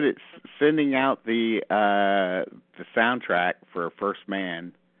real good at sending out the soundtrack for First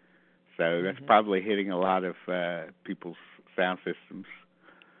Man, so that's probably hitting a lot of people's sound systems.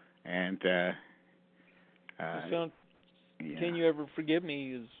 And Can You Ever Forgive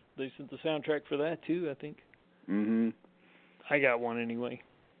Me? They sent the soundtrack for that too, I think. Mhm. I got one anyway.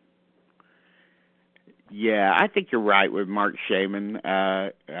 Yeah, I think you're right with Mark Shaman.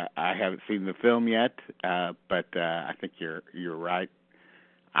 I haven't seen the film yet, but I think you're right.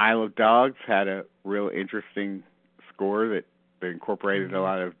 Isle of Dogs had a real interesting score that incorporated a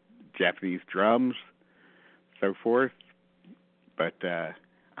lot of Japanese drums, so forth. But I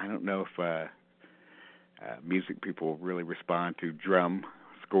don't know if music people really respond to drum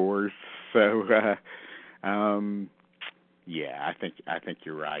scores. So yeah, I think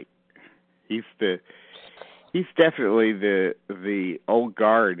you're right. He's definitely the old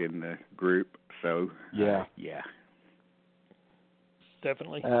guard in the group. So yeah.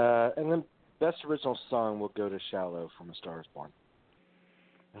 Definitely. And then best original song will go to "Shallow" from A Star Is Born.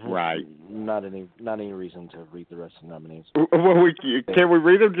 Right. Not any reason to read the rest of the nominees. Well, can we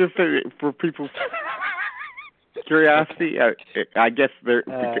read them just for people's curiosity? I guess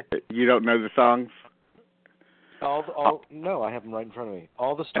you don't know the songs. No, I have them right in front of me.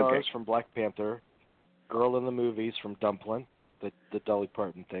 All the Stars from Black Panther, Girl in the Movies from Dumplin', the Dolly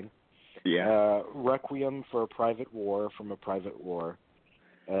Parton thing. Yeah. Requiem for a Private War from A Private War,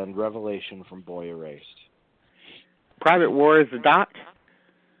 and Revelation from Boy Erased. Private War is a doc?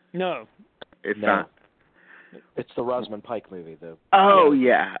 No. It's not. It's the Rosamund Pike movie, though. Oh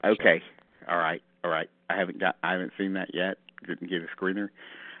yeah. Okay. All right. I haven't seen that yet. Didn't get a screener.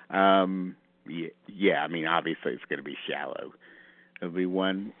 Yeah. I mean, obviously it's going to be Shallow. It'll be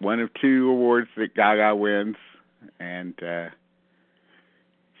one of two awards that Gaga wins, and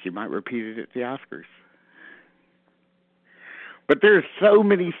she might repeat it at the Oscars. But there's so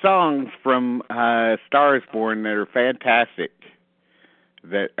many songs from Star Is Born that are fantastic.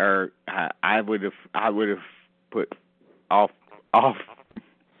 That are I would have put all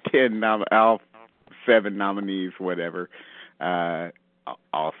 7 nominees, whatever,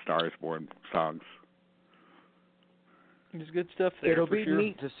 all Star Is Born songs. There's good stuff there. It'll for be sure.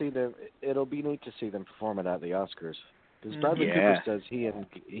 neat to see them. It'll be neat to see them perform it at the Oscars. Because Bradley Cooper says he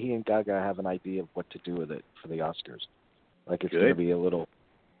and Gaga have an idea of what to do with it for the Oscars. Like it's going to be a little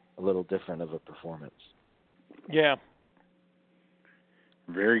different of a performance. Yeah.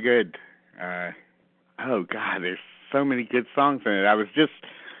 Very good. Oh God, there's so many good songs in it.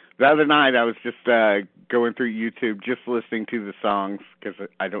 The other night I was just going through YouTube, just listening to the songs because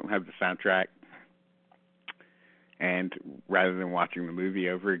I don't have the soundtrack. And rather than watching the movie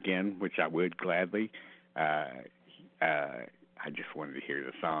over again, which I would gladly, I just wanted to hear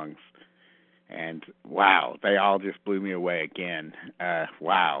the songs. And wow, they all just blew me away again.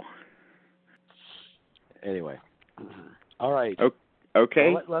 Wow. Anyway. All right.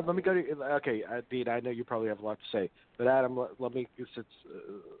 Okay. Well, let me go to. Okay, Dean. I know you probably have a lot to say, but Adam, let me. Since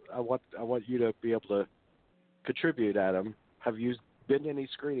I want you to be able to contribute. Adam, have you been to any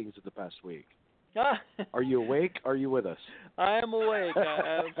screenings in the past week? Are you awake? Are you with us? I am awake.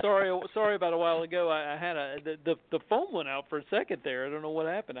 I'm sorry about a while ago. I had the phone went out for a second there. I don't know what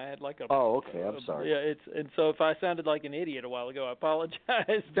happened. I had like a. Oh, okay. I'm sorry. Yeah, and so if I sounded like an idiot a while ago, I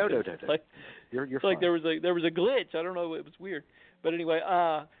apologize. No. Like, You're it's fine. like there was a glitch. I don't know. It was weird. But anyway,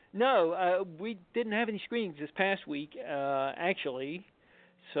 No, we didn't have any screenings this past week, actually.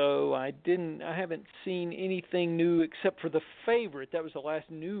 So I haven't seen anything new except for The Favorite. That was the last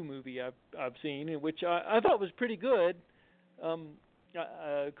new movie I've seen, which I thought was pretty good. Of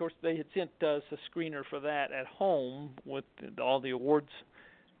course, they had sent us a screener for that at home with all the awards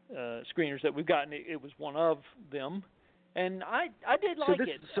screeners that we've gotten. It was one of them, and I did like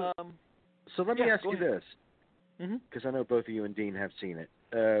it. So let me ask you ahead. this, because I know both of you and Dean have seen it.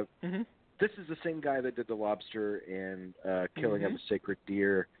 This is the same guy that did The Lobster and Killing of a Sacred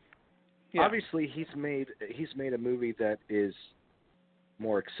Deer. Yeah. Obviously, he's made a movie that is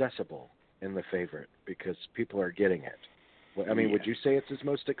more accessible in The Favorite because people are getting it. I mean, would you say it's his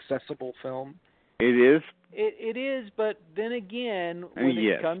most accessible film? It is. It is, but then again, when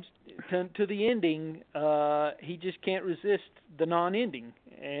it comes to the ending, he just can't resist the non-ending,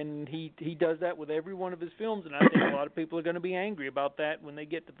 and he does that with every one of his films. And I think a lot of people are going to be angry about that when they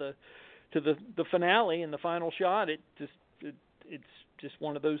get to the finale and the final shot. It's just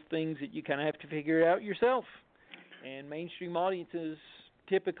one of those things that you kind of have to figure out yourself. And mainstream audiences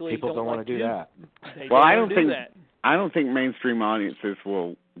typically people don't want to do that. Well, I don't think mainstream audiences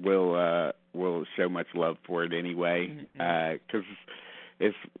will show much love for it anyway, because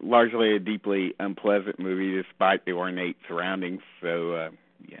it's largely a deeply unpleasant movie despite the ornate surroundings. So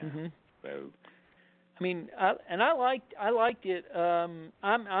so. I mean, I liked it.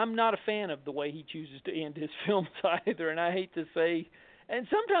 I'm not a fan of the way he chooses to end his films either, and I hate to say. And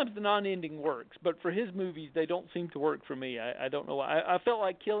sometimes the non-ending works, but for his movies, they don't seem to work for me. I don't know why. I felt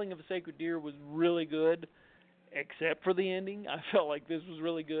like Killing of a Sacred Deer was really good, except for the ending. I felt like this was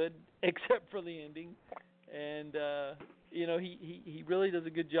really good, except for the ending. And he really does a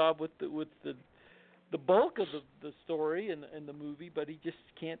good job with the bulk of the story and the movie, but he just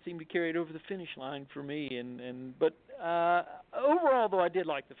can't seem to carry it over the finish line for me. But overall, though, I did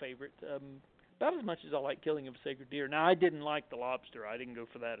like The Favorite. About as much as I like Killing of a Sacred Deer. Now, I didn't like The Lobster. I didn't go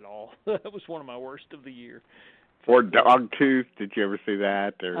for that at all. That was one of my worst of the year. Or Dogtooth. Did you ever see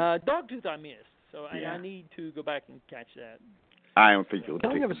that? Or Dogtooth I missed, so I need to go back and catch that. I don't think you'll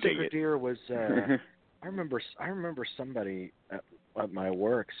Killing of a dig Sacred it. Deer was. I remember somebody at my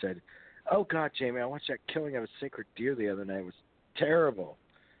work said, "Oh God, Jamie, I watched that Killing of a Sacred Deer the other night. It was terrible.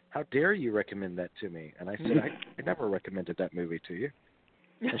 How dare you recommend that to me?" And I said, I never recommended that movie to you.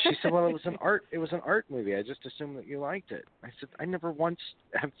 And she said, "Well, it was an art movie. I just assumed that you liked it." I said, "I never once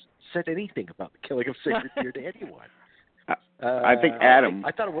have said anything about the Killing of Sacred Deer to anyone." I think Adam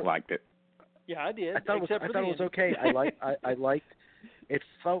I thought it was, liked it. Yeah, I did. I thought it was okay. I liked. It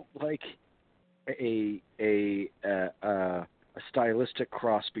felt like a stylistic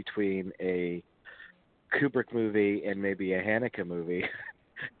cross between a Kubrick movie and maybe a Haneke movie,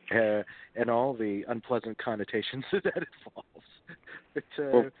 and all the unpleasant connotations that involves. But,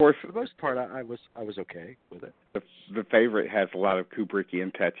 well, of course, for the most part, I was okay with it. The Favorite has a lot of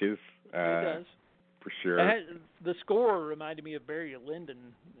Kubrickian touches. It does. For sure. The score reminded me of Barry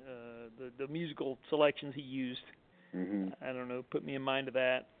Lyndon, the musical selections he used. I don't know, put me in mind of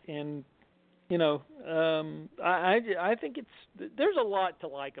that. And, I think there's a lot to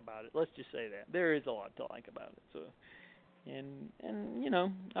like about it. Let's just say that. There is a lot to like about it. So, and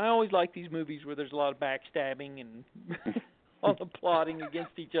I always like these movies where there's a lot of backstabbing and all the plotting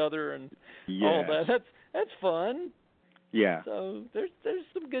against each other and all that. That's fun. Yeah. So there's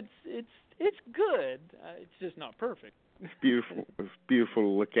some good. It's good. It's just not perfect. It's beautiful. It's beautiful to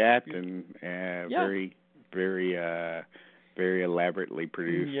look at and very, very, very elaborately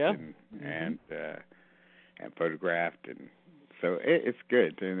produced and photographed, and so it's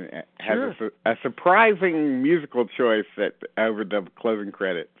good. And it has a surprising musical choice over the closing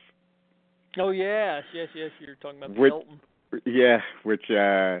credits. Oh yes. You're talking about the Elton. Yeah, which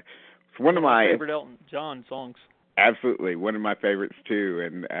is one of my favorite Elton John songs. Absolutely, one of my favorites too,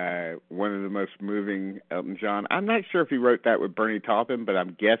 and one of the most moving Elton John. I'm not sure if he wrote that with Bernie Taupin, but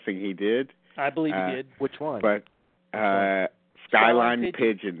I'm guessing he did. I believe he did. Which one? But Skyline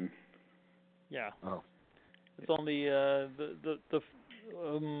Pigeon. Yeah. Oh. It's on the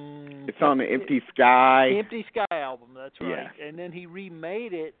it's on the Empty Sky. The Empty Sky album. That's right. Yeah. And then he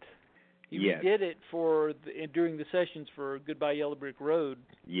remade it. He yes. redid it during the sessions for Goodbye Yellow Brick Road.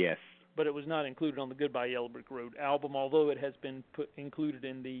 Yes. But it was not included on the Goodbye Yellow Brick Road album, although it has been included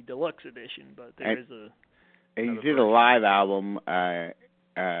in the deluxe edition. But there is a. And he did a live album,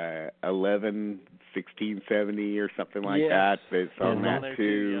 11/16/70 or something like that. It's on that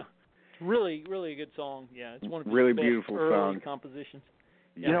too. Yeah. Really, really a good song. Yeah, it's one of his really best beautiful early song. compositions.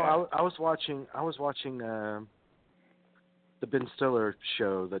 Yeah. I was watching the Ben Stiller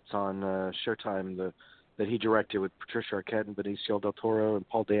show that's on Showtime, the that he directed with Patricia Arquette and Benicio del Toro and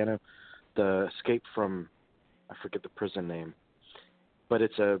Paul Dano, the Escape from, I forget the prison name, but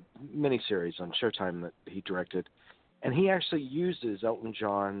it's a miniseries on Showtime that he directed, and he actually uses Elton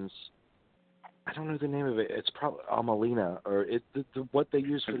John's, I don't know the name of it. It's probably Amalina, or what they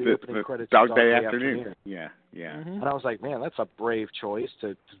use for the opening credits. Dog Day Afternoon. Yeah. Mm-hmm. And I was like, man, that's a brave choice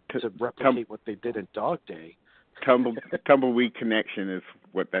to replicate what they did in Dog Day. Tumbleweed Connection is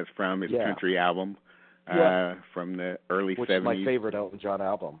what that's from. It's a country album from the early 70s. Which is my favorite Elton John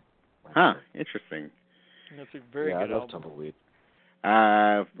album. Huh, interesting. That's a very good album. album. I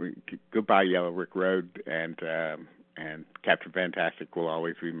love Tumbleweed. Goodbye Yellow Brick Road and Captain Fantastic will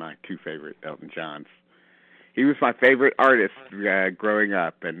always be my two favorite Elton Johns. He was my favorite artist growing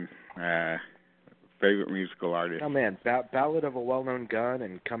up and favorite musical artist. Oh man, Ballad of a Well-Known Gun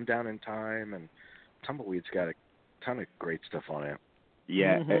and Come Down in Time and Tumbleweed's got a ton of great stuff on it.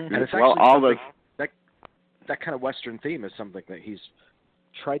 Yeah, and it's well, all those that kind of Western theme is something that he's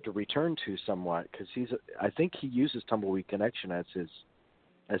tried to return to somewhat because I think he uses Tumbleweed Connection as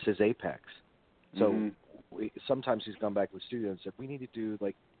his apex. So sometimes he's gone back to the studio and said we need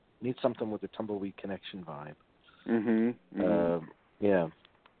something with the Tumbleweed Connection vibe. Yeah.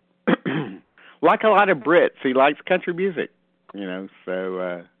 Like a lot of Brits, he likes country music,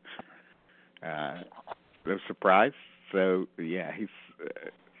 so no surprise. So yeah,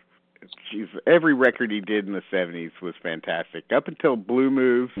 every record he did in the 70s was fantastic. Up until Blue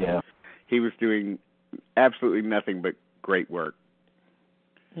Move, he was doing absolutely nothing but great work.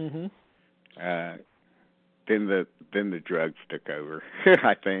 Then the drugs took over,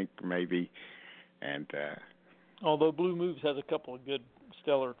 I think, maybe. And although Blue Moves has a couple of good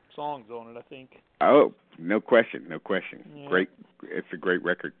stellar songs on it, I think. Oh, no question. Yeah. Great, it's a great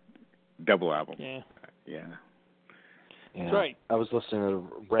record, double album. Yeah. That's right. I was listening to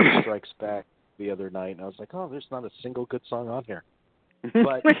Red Strikes Back the other night, and I was like, oh, there's not a single good song on here.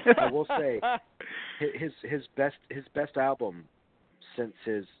 But I will say, his best album since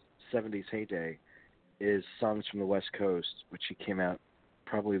his 70s heyday is Songs from the West Coast, which he came out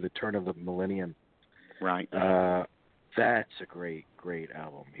probably the turn of the millennium. Right. That's a great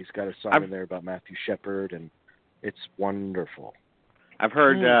album. He's got a song in there about Matthew Shepard, and it's wonderful. I've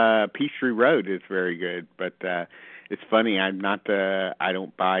heard Peachtree Road is very good, but it's funny. I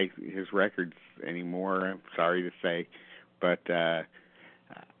don't buy his records anymore. I'm sorry to say, but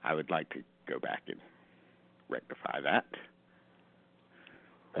I would like to go back and rectify that.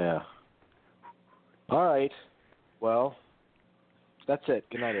 Yeah. All right. Well, that's it.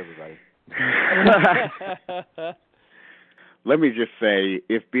 Good night, everybody. Let me just say,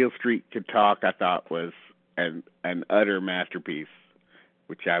 If Beale Street Could Talk, I thought was an utter masterpiece,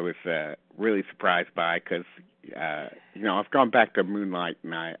 which I was really surprised by because, I've gone back to Moonlight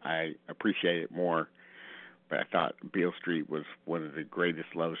and I appreciate it more. But I thought Beale Street was one of the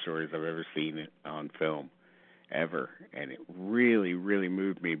greatest love stories I've ever seen on film, ever. And it really, really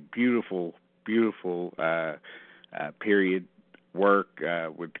moved me. Beautiful period work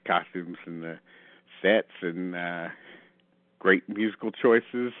with the costumes and the sets and great musical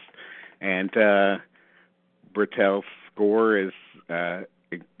choices. And Bertel's score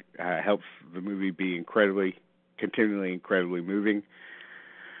helps the movie be continually incredibly moving.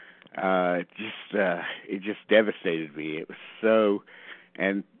 It just devastated me. It was so,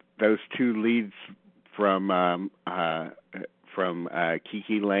 and those two leads from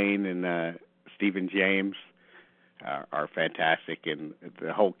Kiki Lane and Stephen James are fantastic, and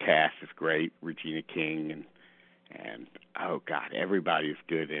the whole cast is great. Regina King and oh God, everybody's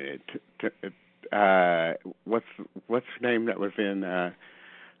good in it. What's her name that was in?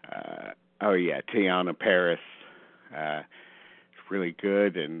 Tiana Paris. It's really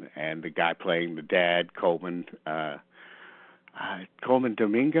good, and the guy playing the dad, Coleman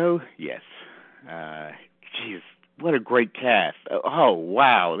Domingo. Yes. Jeez, what a great cast! Oh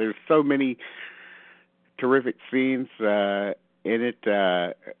wow, there's so many terrific scenes in it.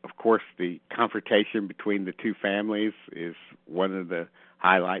 Of course, the confrontation between the two families is one of the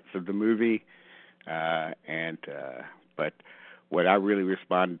highlights of the movie. But what I really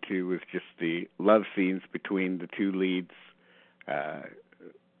responded to was just the love scenes between the two leads,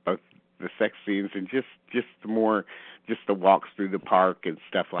 both the sex scenes and just the walks through the park and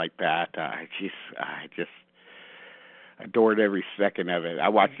stuff like that. I just adored every second of it. I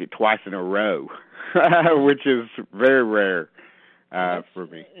watched it twice in a row, which is very rare for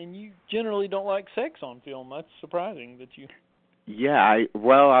me. And you generally don't like sex on film. That's surprising that you. Yeah, I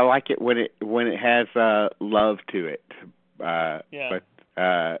like it when it has love to it. But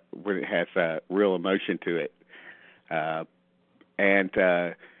when it has real emotion to it. And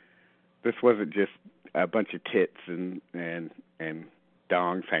this wasn't just a bunch of tits and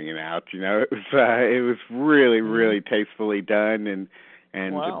dongs hanging out. It was really, really tastefully done,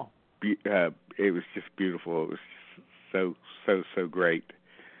 and wow. It was just beautiful. It was just so great.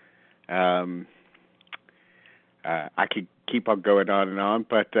 I could keep on going on,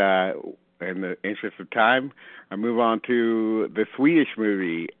 but in the interest of time, I move on to the Swedish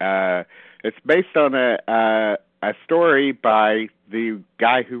movie. It's based on a story by the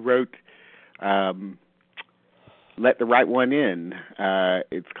guy who wrote Let the Right One In.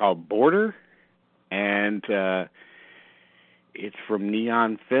 It's called Border, and it's from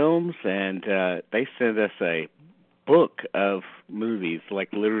Neon Films, and they sent us a book of movies,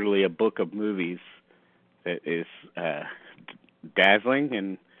 like literally a book of movies that is dazzling,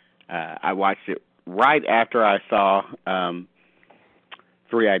 and I watched it right after I saw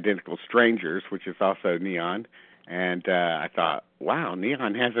Three Identical Strangers, which is also Neon, and I thought, wow,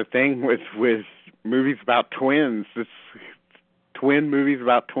 Neon has a thing with movies about twins. It's twin movies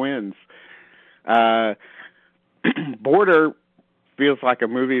about twins. Border feels like a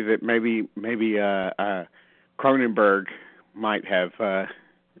movie that maybe Cronenberg might have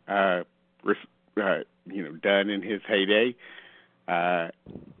done in his heyday.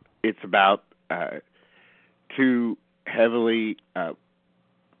 It's about two heavily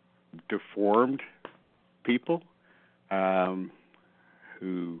deformed people who,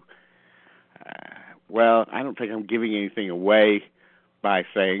 I don't think I'm giving anything away by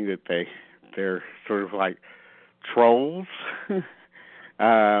saying that they're sort of like trolls.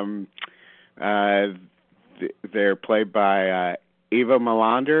 They're played by Eva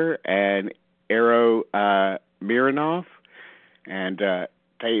Melander and Eero Mironov, and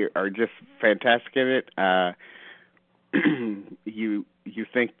they are just fantastic in it. You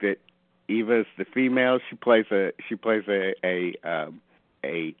think that Eva's the female? She plays a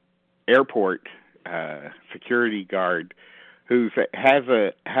airport security guard who has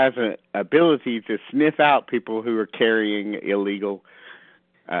a ability to sniff out people who are carrying illegal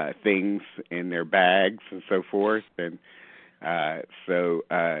things in their bags and so forth, and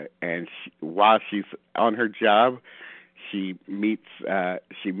while she's on her job, she meets a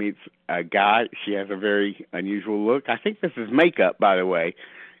guy. She has a very unusual look. I think this is makeup, by the way.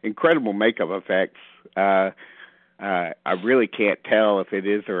 Incredible makeup effects. I really can't tell if it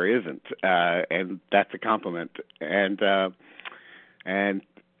is or isn't, and that's a compliment. And the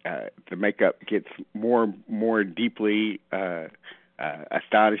makeup gets more deeply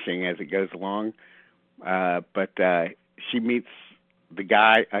astonishing as it goes along. But she meets a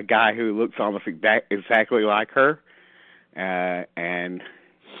guy who looks almost exactly like her, and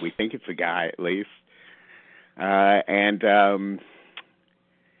we think it's a guy at least.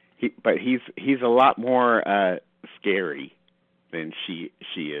 He's a lot more scary than she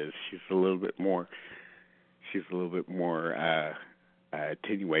is. She's a little bit more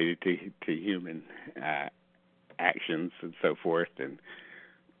attenuated to human actions and so forth. And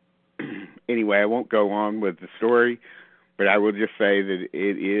anyway, I won't go on with the story, but I will just say that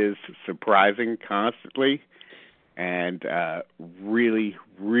it is surprising constantly and really,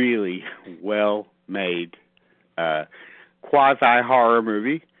 really well made quasi-horror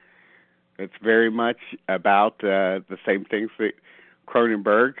movie. It's very much about the same things that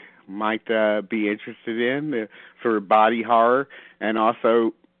Cronenberg might be interested in, the sort of body horror, and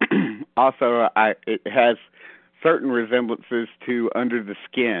also it has certain resemblances to Under the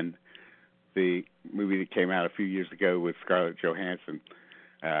Skin, the movie that came out a few years ago with Scarlett Johansson.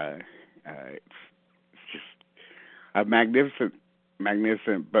 It's just a magnificent,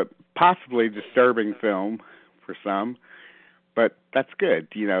 but possibly disturbing film for some. But that's good.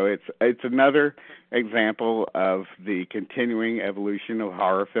 It's another example of the continuing evolution of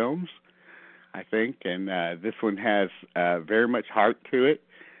horror films, I think. And this one has very much heart to it,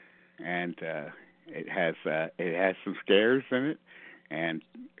 and it has some scares in it, and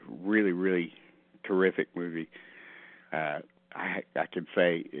really, really terrific movie. I can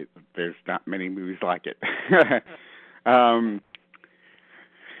say there's not many movies like it. I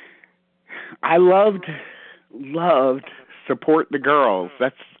loved Support the Girls.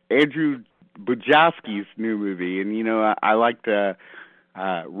 That's Andrew Bujalski's new movie, and I liked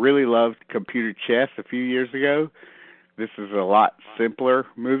really loved Computer Chess a few years ago. This is a lot simpler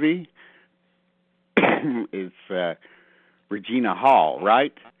movie. It's Regina Hall,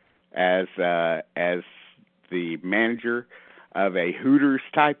 right, as the manager of a Hooters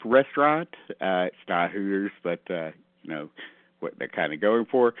type restaurant. It's not Hooters, but what they're kind of going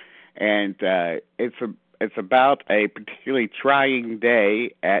for, and it's about a particularly trying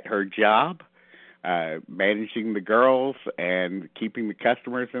day at her job, managing the girls and keeping the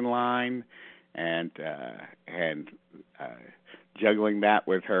customers in line, and juggling that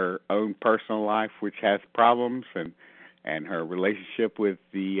with her own personal life, which has problems, and her relationship with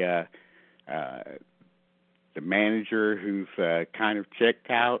the manager, who's kind of checked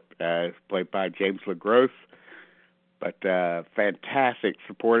out, played by James LaGrosse. But fantastic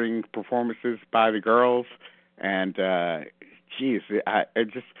supporting performances by the girls, and I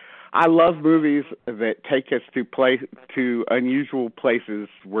love movies that take us to unusual places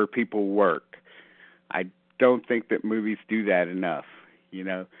where people work. I don't think that movies do that enough, you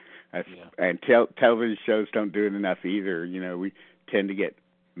know. And television shows don't do it enough either. You know, we tend to get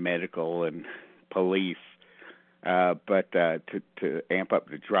medical and police, but to amp up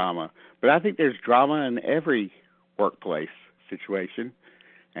the drama. But I think there's drama in every workplace situation,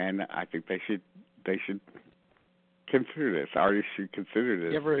 and I think they should consider this. Artists should consider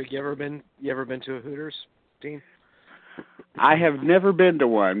this. You ever been to a Hooters, Dean? I have never been to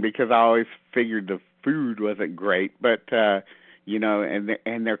one because I always figured the food wasn't great, but you know,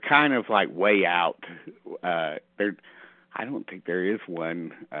 and they're kind of like way out. I don't think there is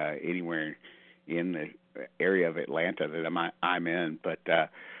one anywhere in the area of Atlanta that I'm in, but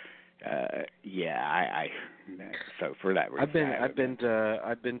yeah, so for that reason, I've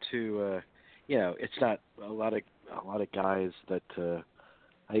been to you know, it's not a lot of guys that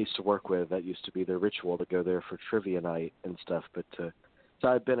I used to work with, that used to be their ritual to go there for trivia night and stuff, but so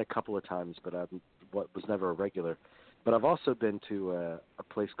I've been a couple of times, but I was never a regular. But I've also been to a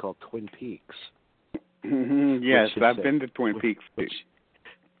place called Twin Peaks. Yes, I've been to Twin Peaks too.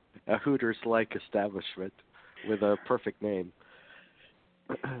 A Hooters-like establishment with a perfect name.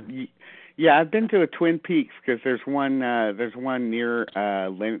 Yeah, I've been to a Twin Peaks because there's one near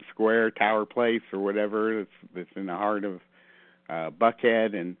Lenox Square, Tower Place, or whatever. That's in the heart of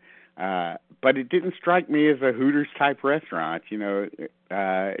Buckhead, and but it didn't strike me as a Hooters type restaurant. You know,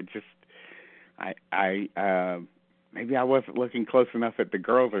 it just I maybe I wasn't looking close enough at the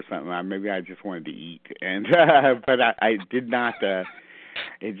girls or something. Maybe I just wanted to eat, and but I did not.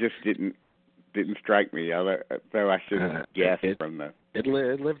 It just didn't strike me. Though I should have guessed from the. It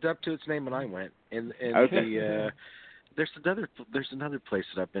lived up to its name when I went. Okay. There's another place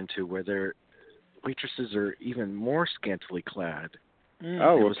that I've been to where their waitresses are even more scantily clad.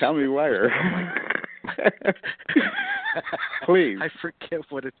 Tell me where. Please. I forget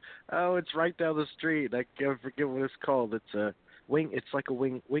what it. Oh, it's right down the street. I forget what it's called. It's a wing. It's like a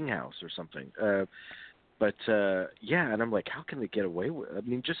wing house or something. But yeah, and I'm like, how can they get away with? I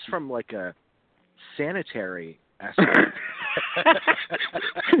mean, just from like a sanitary aspect.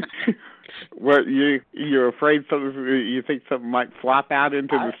 What, you're afraid something? You think something might flop out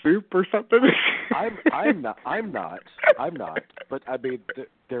into the soup or something? I'm not. But I mean,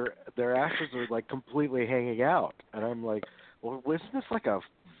 their ashes are like completely hanging out, and I'm like, well, isn't this like a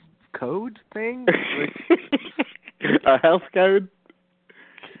code thing? A health code?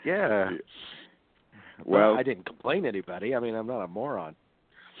 Yeah. Well, I didn't complain to anybody. I mean, I'm not a moron.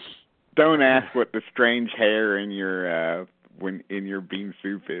 Don't ask what the strange hair in your when in your bean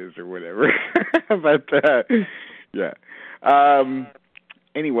soup is or whatever. But yeah.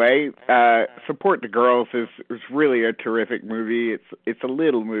 Anyway, Support the Girls is really a terrific movie. It's a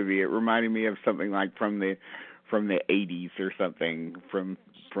little movie. It reminded me of something like from the 80s or something, from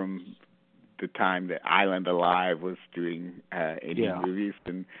the time that Island Alive was doing indie movies,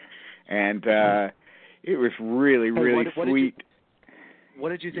 and it was really sweet. What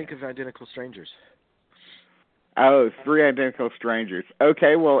did you think of Identical Strangers? Oh, Three Identical Strangers.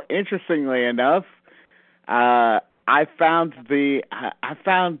 Okay, well, interestingly enough, I found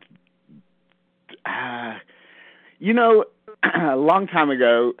you know, a long time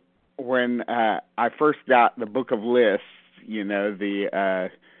ago when I first got the Book of Lists, you know, the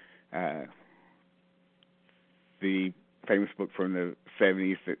famous book from the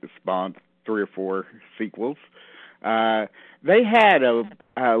 70s that spawned 3 or 4 sequels. They had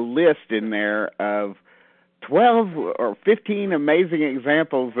a list in there of 12 or 15 amazing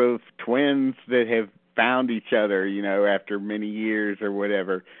examples of twins that have found each other, you know, after many years or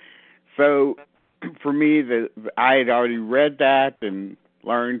whatever. So for me, I had already read that and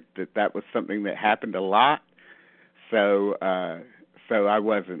learned that was something that happened a lot. So I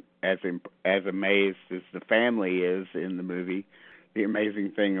wasn't as amazed as the family is in the movie. The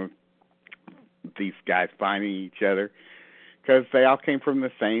amazing thing of these guys finding each other, because they all came from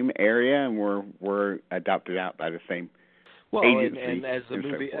the same area and were adopted out by the same agency. And as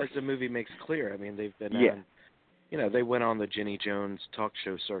the movie makes clear, I mean, they've been on, you know, they went on the Jenny Jones talk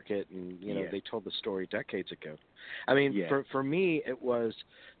show circuit, and you know, they told the story decades ago. I mean, for me, it was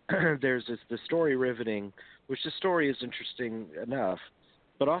there's the story riveting, which the story is interesting enough,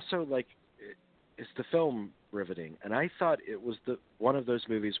 but also like is the film riveting? And I thought it was one of those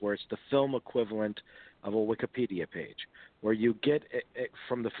movies where it's the film equivalent of a Wikipedia page, where you get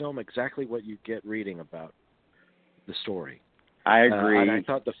from the film exactly what you get reading about the story. I agree. And I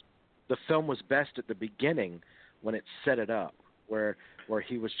thought the film was best at the beginning when it set it up, where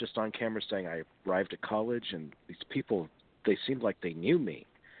he was just on camera saying, "I arrived at college, and these people, they seemed like they knew me."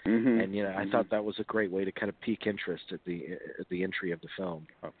 Mm-hmm. And I thought that was a great way to kind of pique interest at the entry of the film.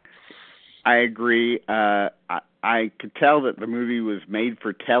 I agree. I could tell that the movie was made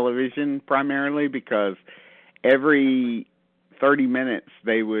for television primarily, because every 30 minutes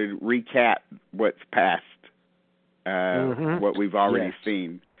they would recap what's past, what we've already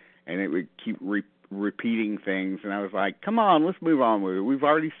seen, and it would keep repeating things. And I was like, "Come on, let's move on with it. We've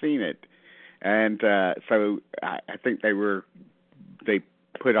already seen it." And so I think they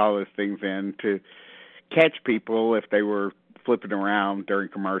put all those things in to catch people if they were flipping around during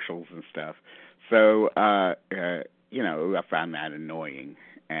commercials and stuff. So, I found that annoying.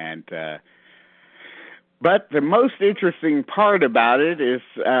 And but the most interesting part about it is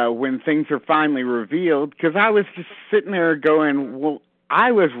when things are finally revealed, because I was just sitting there going, well,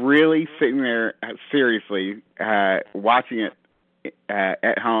 I was really sitting there seriously watching it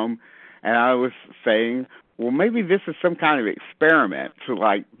at home, and I was saying, well, maybe this is some kind of experiment. So,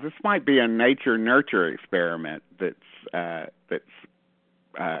 like, this might be a nature-nurture experiment that's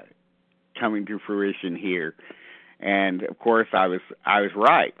coming to fruition here. And of course, I was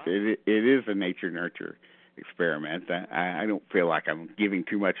right. It is a nature-nurture experiment. I don't feel like I'm giving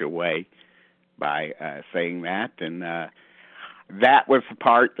too much away by saying that. And that was the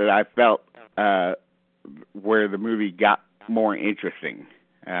part that I felt where the movie got more interesting.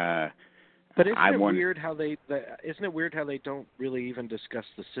 But isn't it weird how they don't really even discuss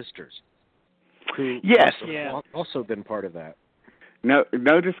the sisters? Who also been part of that. No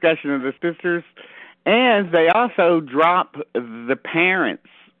discussion of the sisters, and they also drop the parents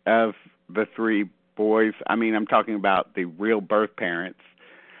of the three boys. I mean, I'm talking about the real birth parents.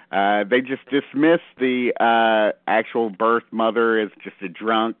 They just dismiss the actual birth mother as just a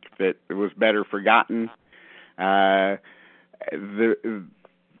drunk that was better forgotten.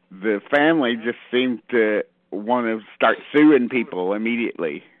 The family just seemed to want to start suing people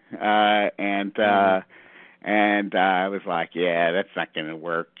immediately, and I was like, yeah, that's not going to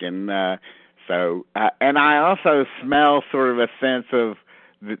work. And so I also smell sort of a sense of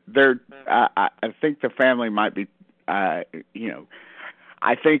I think the family might be, I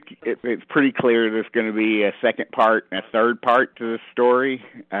think it's pretty clear there's going to be a second part and a third part to the story,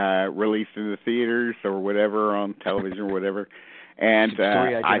 released in the theaters or whatever, on television or whatever. And three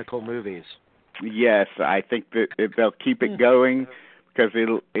identical movies. Yes, I think that they'll keep it going, because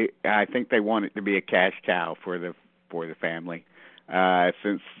I think they want it to be a cash cow for the family,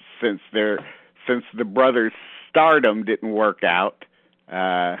 since the brothers' stardom didn't work out.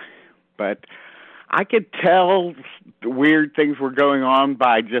 But I could tell weird things were going on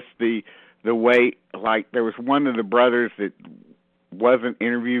by just the way, like, there was one of the brothers that wasn't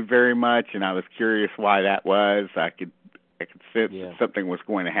interviewed very much, and I was curious why that was. I could sense that something was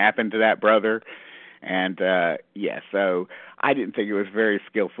going to happen to that brother. And, so I didn't think it was very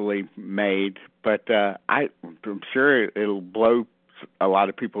skillfully made, but I'm sure it'll blow a lot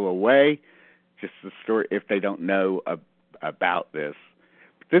of people away, just the story, if they don't know about this.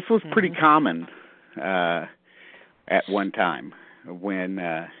 This was pretty common at one time, when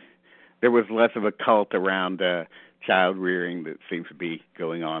there was less of a cult around child rearing that seems to be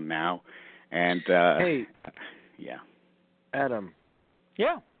going on now. And, hey. Yeah. Adam.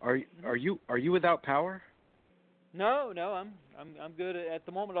 Yeah. Are you without power? No, I'm good at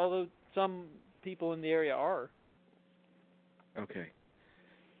the moment. Although some people in the area are. Okay.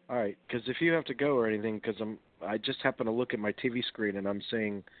 All right. Because if you have to go or anything, because I just happen to look at my TV screen and I'm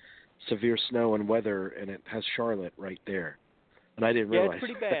seeing severe snow and weather, and it has Charlotte right there, and I didn't realize. Yeah,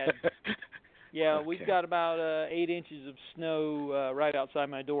 it's pretty bad. Yeah, okay. We've got about 8 inches of snow right outside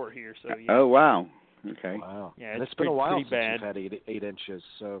my door here. So. Yeah. Oh wow. Okay. Wow. Yeah, it's been a while since bad. you've had 8 inches,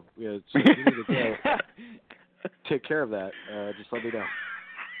 so yeah, so if you need to go, take care of that. Just let me know.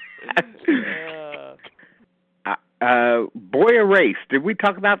 Boy Erased. Did we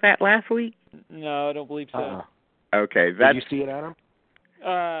talk about that last week? No, I don't believe so. Okay. Did you see it, Adam?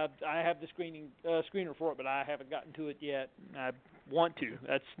 I have the screener for it, but I haven't gotten to it yet. I want to.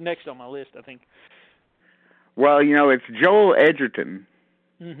 That's next on my list, I think. Well, it's Joel Edgerton.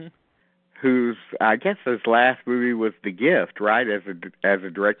 Mm-hmm. Whose, I guess his last movie was The Gift, right? As a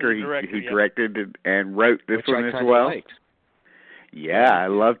director, he directed and wrote this one as well. Liked. Yeah, I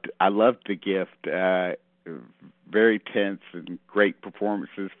loved The Gift very tense and great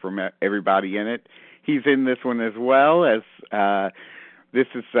performances from everybody in it. He's in this one as well as this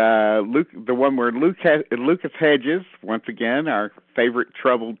is Luke, the one where Lucas Hedges, once again our favorite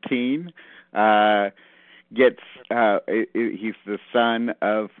troubled teen, gets he's the son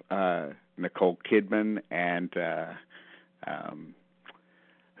of Nicole Kidman and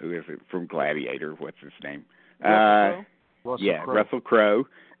who is it from Gladiator? What's his name? Russell Crowe,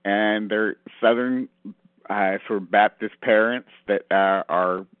 and they're Southern sort of Baptist parents that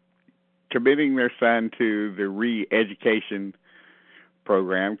are committing their son to the re-education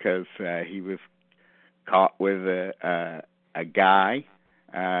program because he was caught with a guy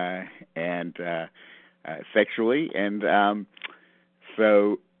and sexually, and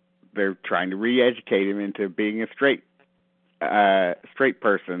so they're trying to re-educate him into being a straight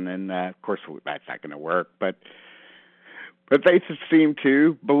person, and of course that's not going to work, but they seem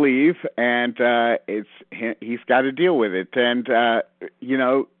to believe, and he's got to deal with it, and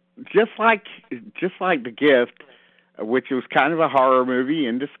just like The Gift, which was kind of a horror movie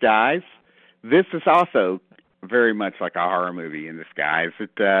in disguise, this is also very much like a horror movie in disguise.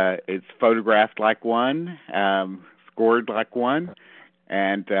 It's photographed like one, scored like one,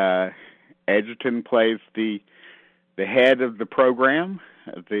 and Edgerton plays the head of the program,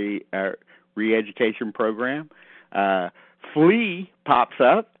 the re-education program. Flea pops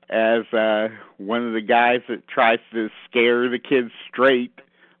up as one of the guys that tries to scare the kids straight,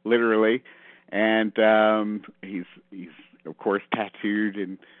 literally, and he's of course tattooed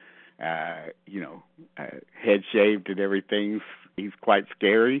and head shaved and everything. He's quite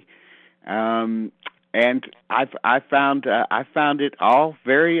scary, and I found it all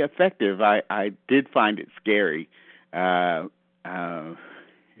very effective. I did find it scary.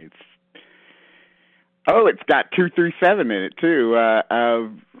 It's got 237 in it too.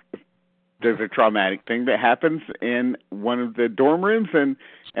 There's a traumatic thing that happens in one of the dorm rooms, and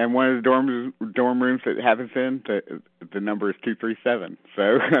one of the dorm rooms that happens in the number is 237.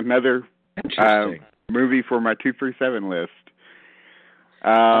 So another movie for my 237 list.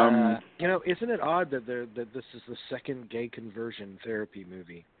 Isn't it odd that this is the second gay conversion therapy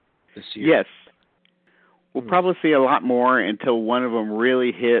movie this year? Yes. We'll probably see a lot more until one of them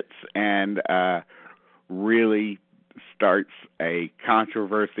really hits and really starts a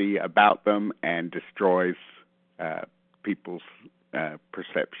controversy about them and destroys people's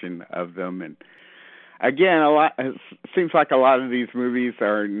perception of them. And again, it seems like a lot of these movies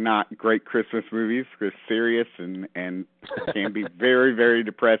are not great Christmas movies. They're serious and can be very, very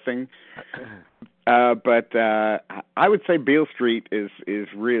depressing. But I would say Beale Street is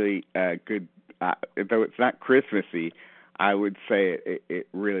really good. Though it's not Christmassy, I would say it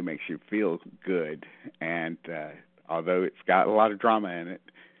really makes you feel good. And although it's got a lot of drama in it,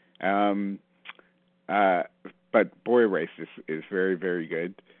 but Boy Race is very, very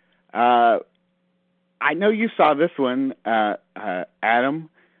good. I know you saw this one, Adam,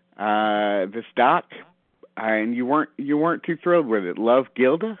 this doc, and you weren't too thrilled with it. Love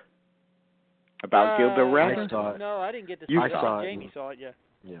Gilda? About Gilda Radner? I saw it. No, I didn't get to see I it. saw it. Jamie saw it, yeah.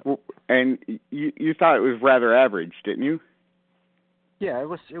 Well, and you thought it was rather average, didn't you? Yeah, it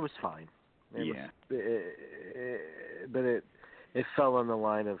was fine. But it fell on the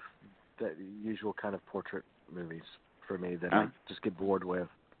line of the usual kind of portrait movies for me that I just get bored with.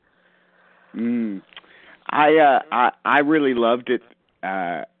 I really loved it.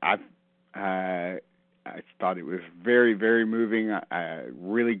 I thought it was very, very moving.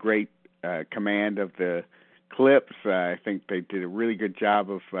 Really great command of the clips. I think they did a really good job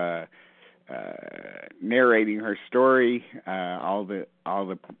of narrating her story. All the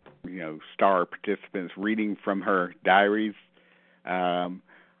star participants reading from her diaries. I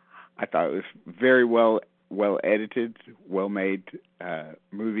thought it was very well edited, well made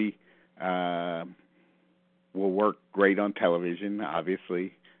movie. Will work great on television,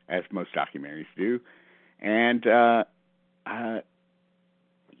 obviously, as most documentaries do. And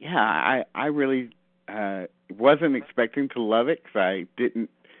I really wasn't expecting to love it because I didn't,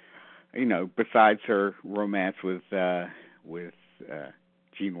 besides her romance with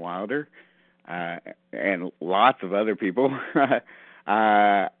Gene Wilder and lots of other people,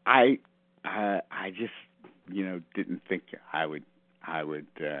 I just didn't think I would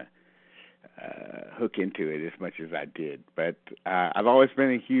hook into it as much as I did. But I've always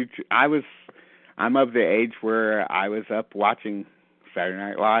been I'm of the age where I was up watching Saturday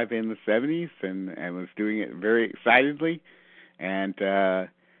Night Live in the 70s and was doing it very excitedly, and I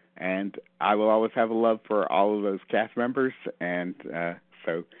will always have a love for all of those cast members, and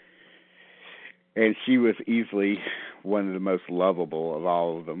she was easily one of the most lovable of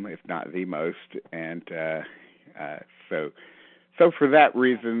all of them, if not the most, and So for that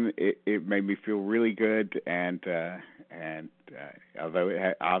reason, it made me feel really good, and although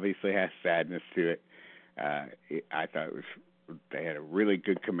it obviously has sadness to it, I thought they had a really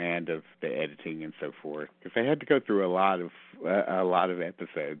good command of the editing and so forth, because they had to go through a lot of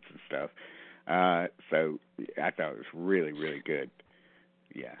episodes and stuff. So I thought it was really, really good.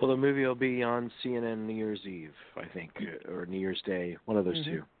 Yeah. Well, the movie will be on CNN New Year's Eve, I think, or New Year's Day, one of those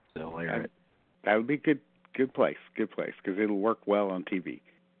two. They'll air it. That would be good place, because it'll work well on TV.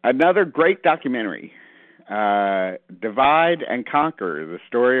 Another great documentary, Divide and Conquer, the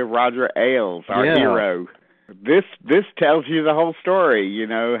story of Roger Ailes, our hero. This tells you the whole story,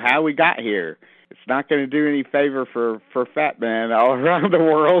 how we got here. It's not going to do any favor for Fat Man all around the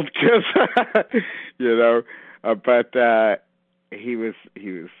world, because, but he was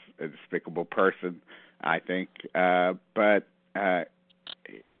a despicable person, I think. But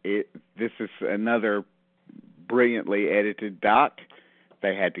this is another brilliantly edited doc.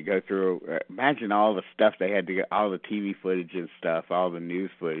 They had to go through. Imagine all the stuff they had to get, all the TV footage and stuff, all the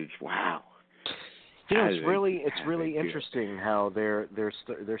news footage. Wow. It's really interesting how they're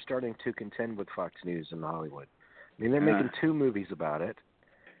starting to contend with Fox News in Hollywood. I mean, they're making two movies about it.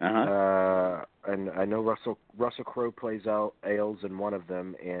 And I know Russell Crowe plays Ailes in one of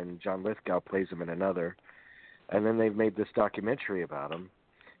them, and John Lithgow plays him in another. And then they've made this documentary about him.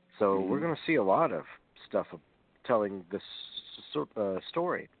 So we're going to see a lot of stuff telling this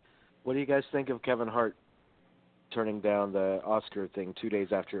story. What do you guys think of Kevin Hart turning down the Oscar thing 2 days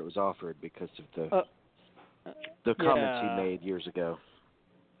after it was offered because of the comments he made years ago?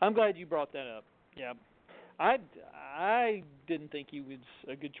 I'm glad you brought that up. Yeah. I didn't think he was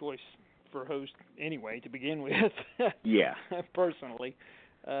a good choice for host anyway to begin with. Yeah. Personally.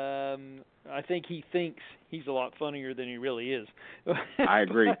 I think he thinks he's a lot funnier than he really is. I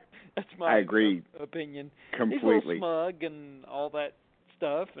agree. That's my opinion. Completely. He's a little smug and all that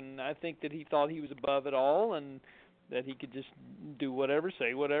stuff, and I think that he thought he was above it all and that he could just do whatever,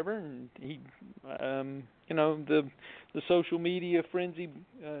 say whatever, and he, the social media frenzy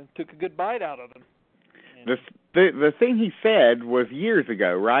took a good bite out of him. The thing he said was years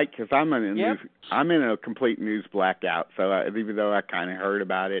ago, right? Because I'm in a complete news blackout. So even though I kind of heard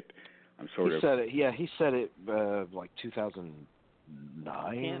about it, I'm sort of. He said it. Yeah, he said it like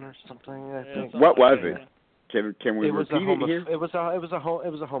 2009 or something. I think. What was it? Can we repeat it here? It was a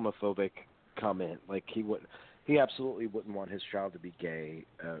homophobic comment. Like he absolutely wouldn't want his child to be gay.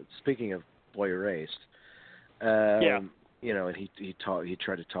 Speaking of Boy Erased, and he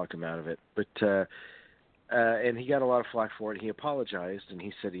tried to talk him out of it, but. And he got a lot of flack for it. He apologized, and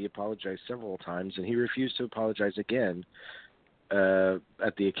he said he apologized several times, and he refused to apologize again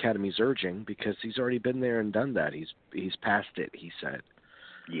at the Academy's urging because he's already been there and done that. He's past it, he said.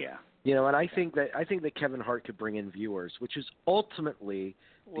 Yeah. And I think that Kevin Hart could bring in viewers, which is ultimately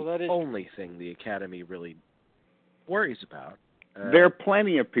the only thing the Academy really worries about. There are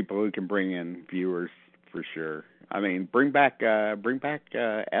plenty of people who can bring in viewers for sure. I mean, bring back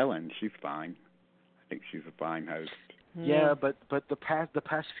Ellen. She's fine. I think she's a fine host. Yeah, but the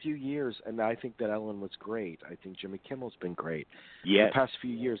past few years, and I think that Ellen was great. I think Jimmy Kimmel's been great. Yeah. The past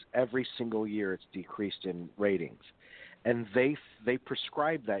few years, every single year, it's decreased in ratings, and they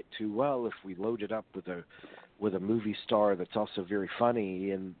prescribe that to if we load it up with a movie star that's also very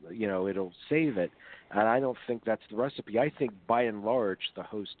funny, and it'll save it. And I don't think that's the recipe. I think by and large, the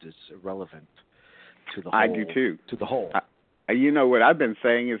host is irrelevant to the whole. I do too. To the whole. What I've been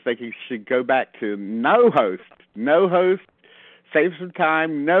saying is they should go back to no host, save some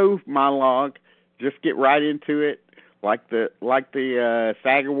time, no monologue, just get right into it, like the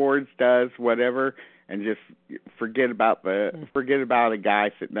SAG Awards does, whatever, and just forget about a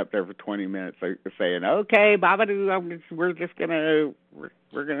guy sitting up there for 20 minutes saying, "Okay, Babadoo,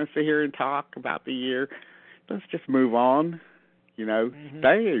 we're gonna sit here and talk about the year. Let's just move on."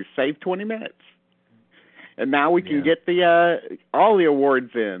 Save 20 minutes. And now we can get all the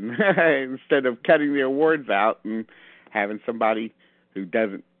awards in instead of cutting the awards out and having somebody who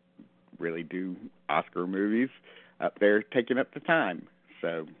doesn't really do Oscar movies up there taking up the time.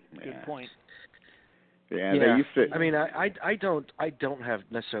 So good point. Yeah, they used to. I mean, I don't have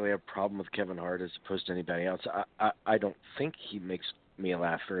necessarily a problem with Kevin Hart as opposed to anybody else. I don't think he makes me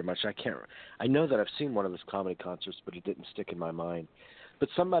laugh very much. I know that I've seen one of his comedy concerts, but it didn't stick in my mind. But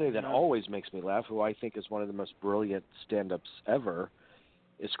somebody that always makes me laugh, who I think is one of the most brilliant stand-ups ever,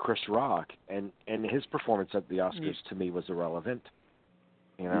 is Chris Rock, and his performance at the Oscars to me was irrelevant.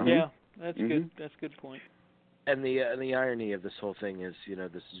 Yeah, that's good. That's a good point. And the irony of this whole thing is,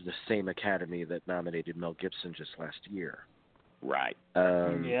 this is the same Academy that nominated Mel Gibson just last year. Right.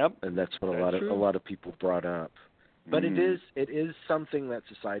 Yep. And that's what That's a lot of people brought up. But Mhm. it is something that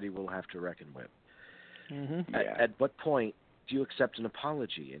society will have to reckon with. Mm-hmm. Yeah. At what point do you accept an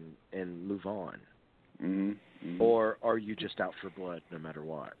apology and move on? Mhm. Mhm. Or are you just out for blood no matter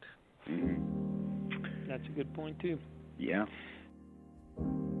what? Mhm. That's a good point too. Yeah.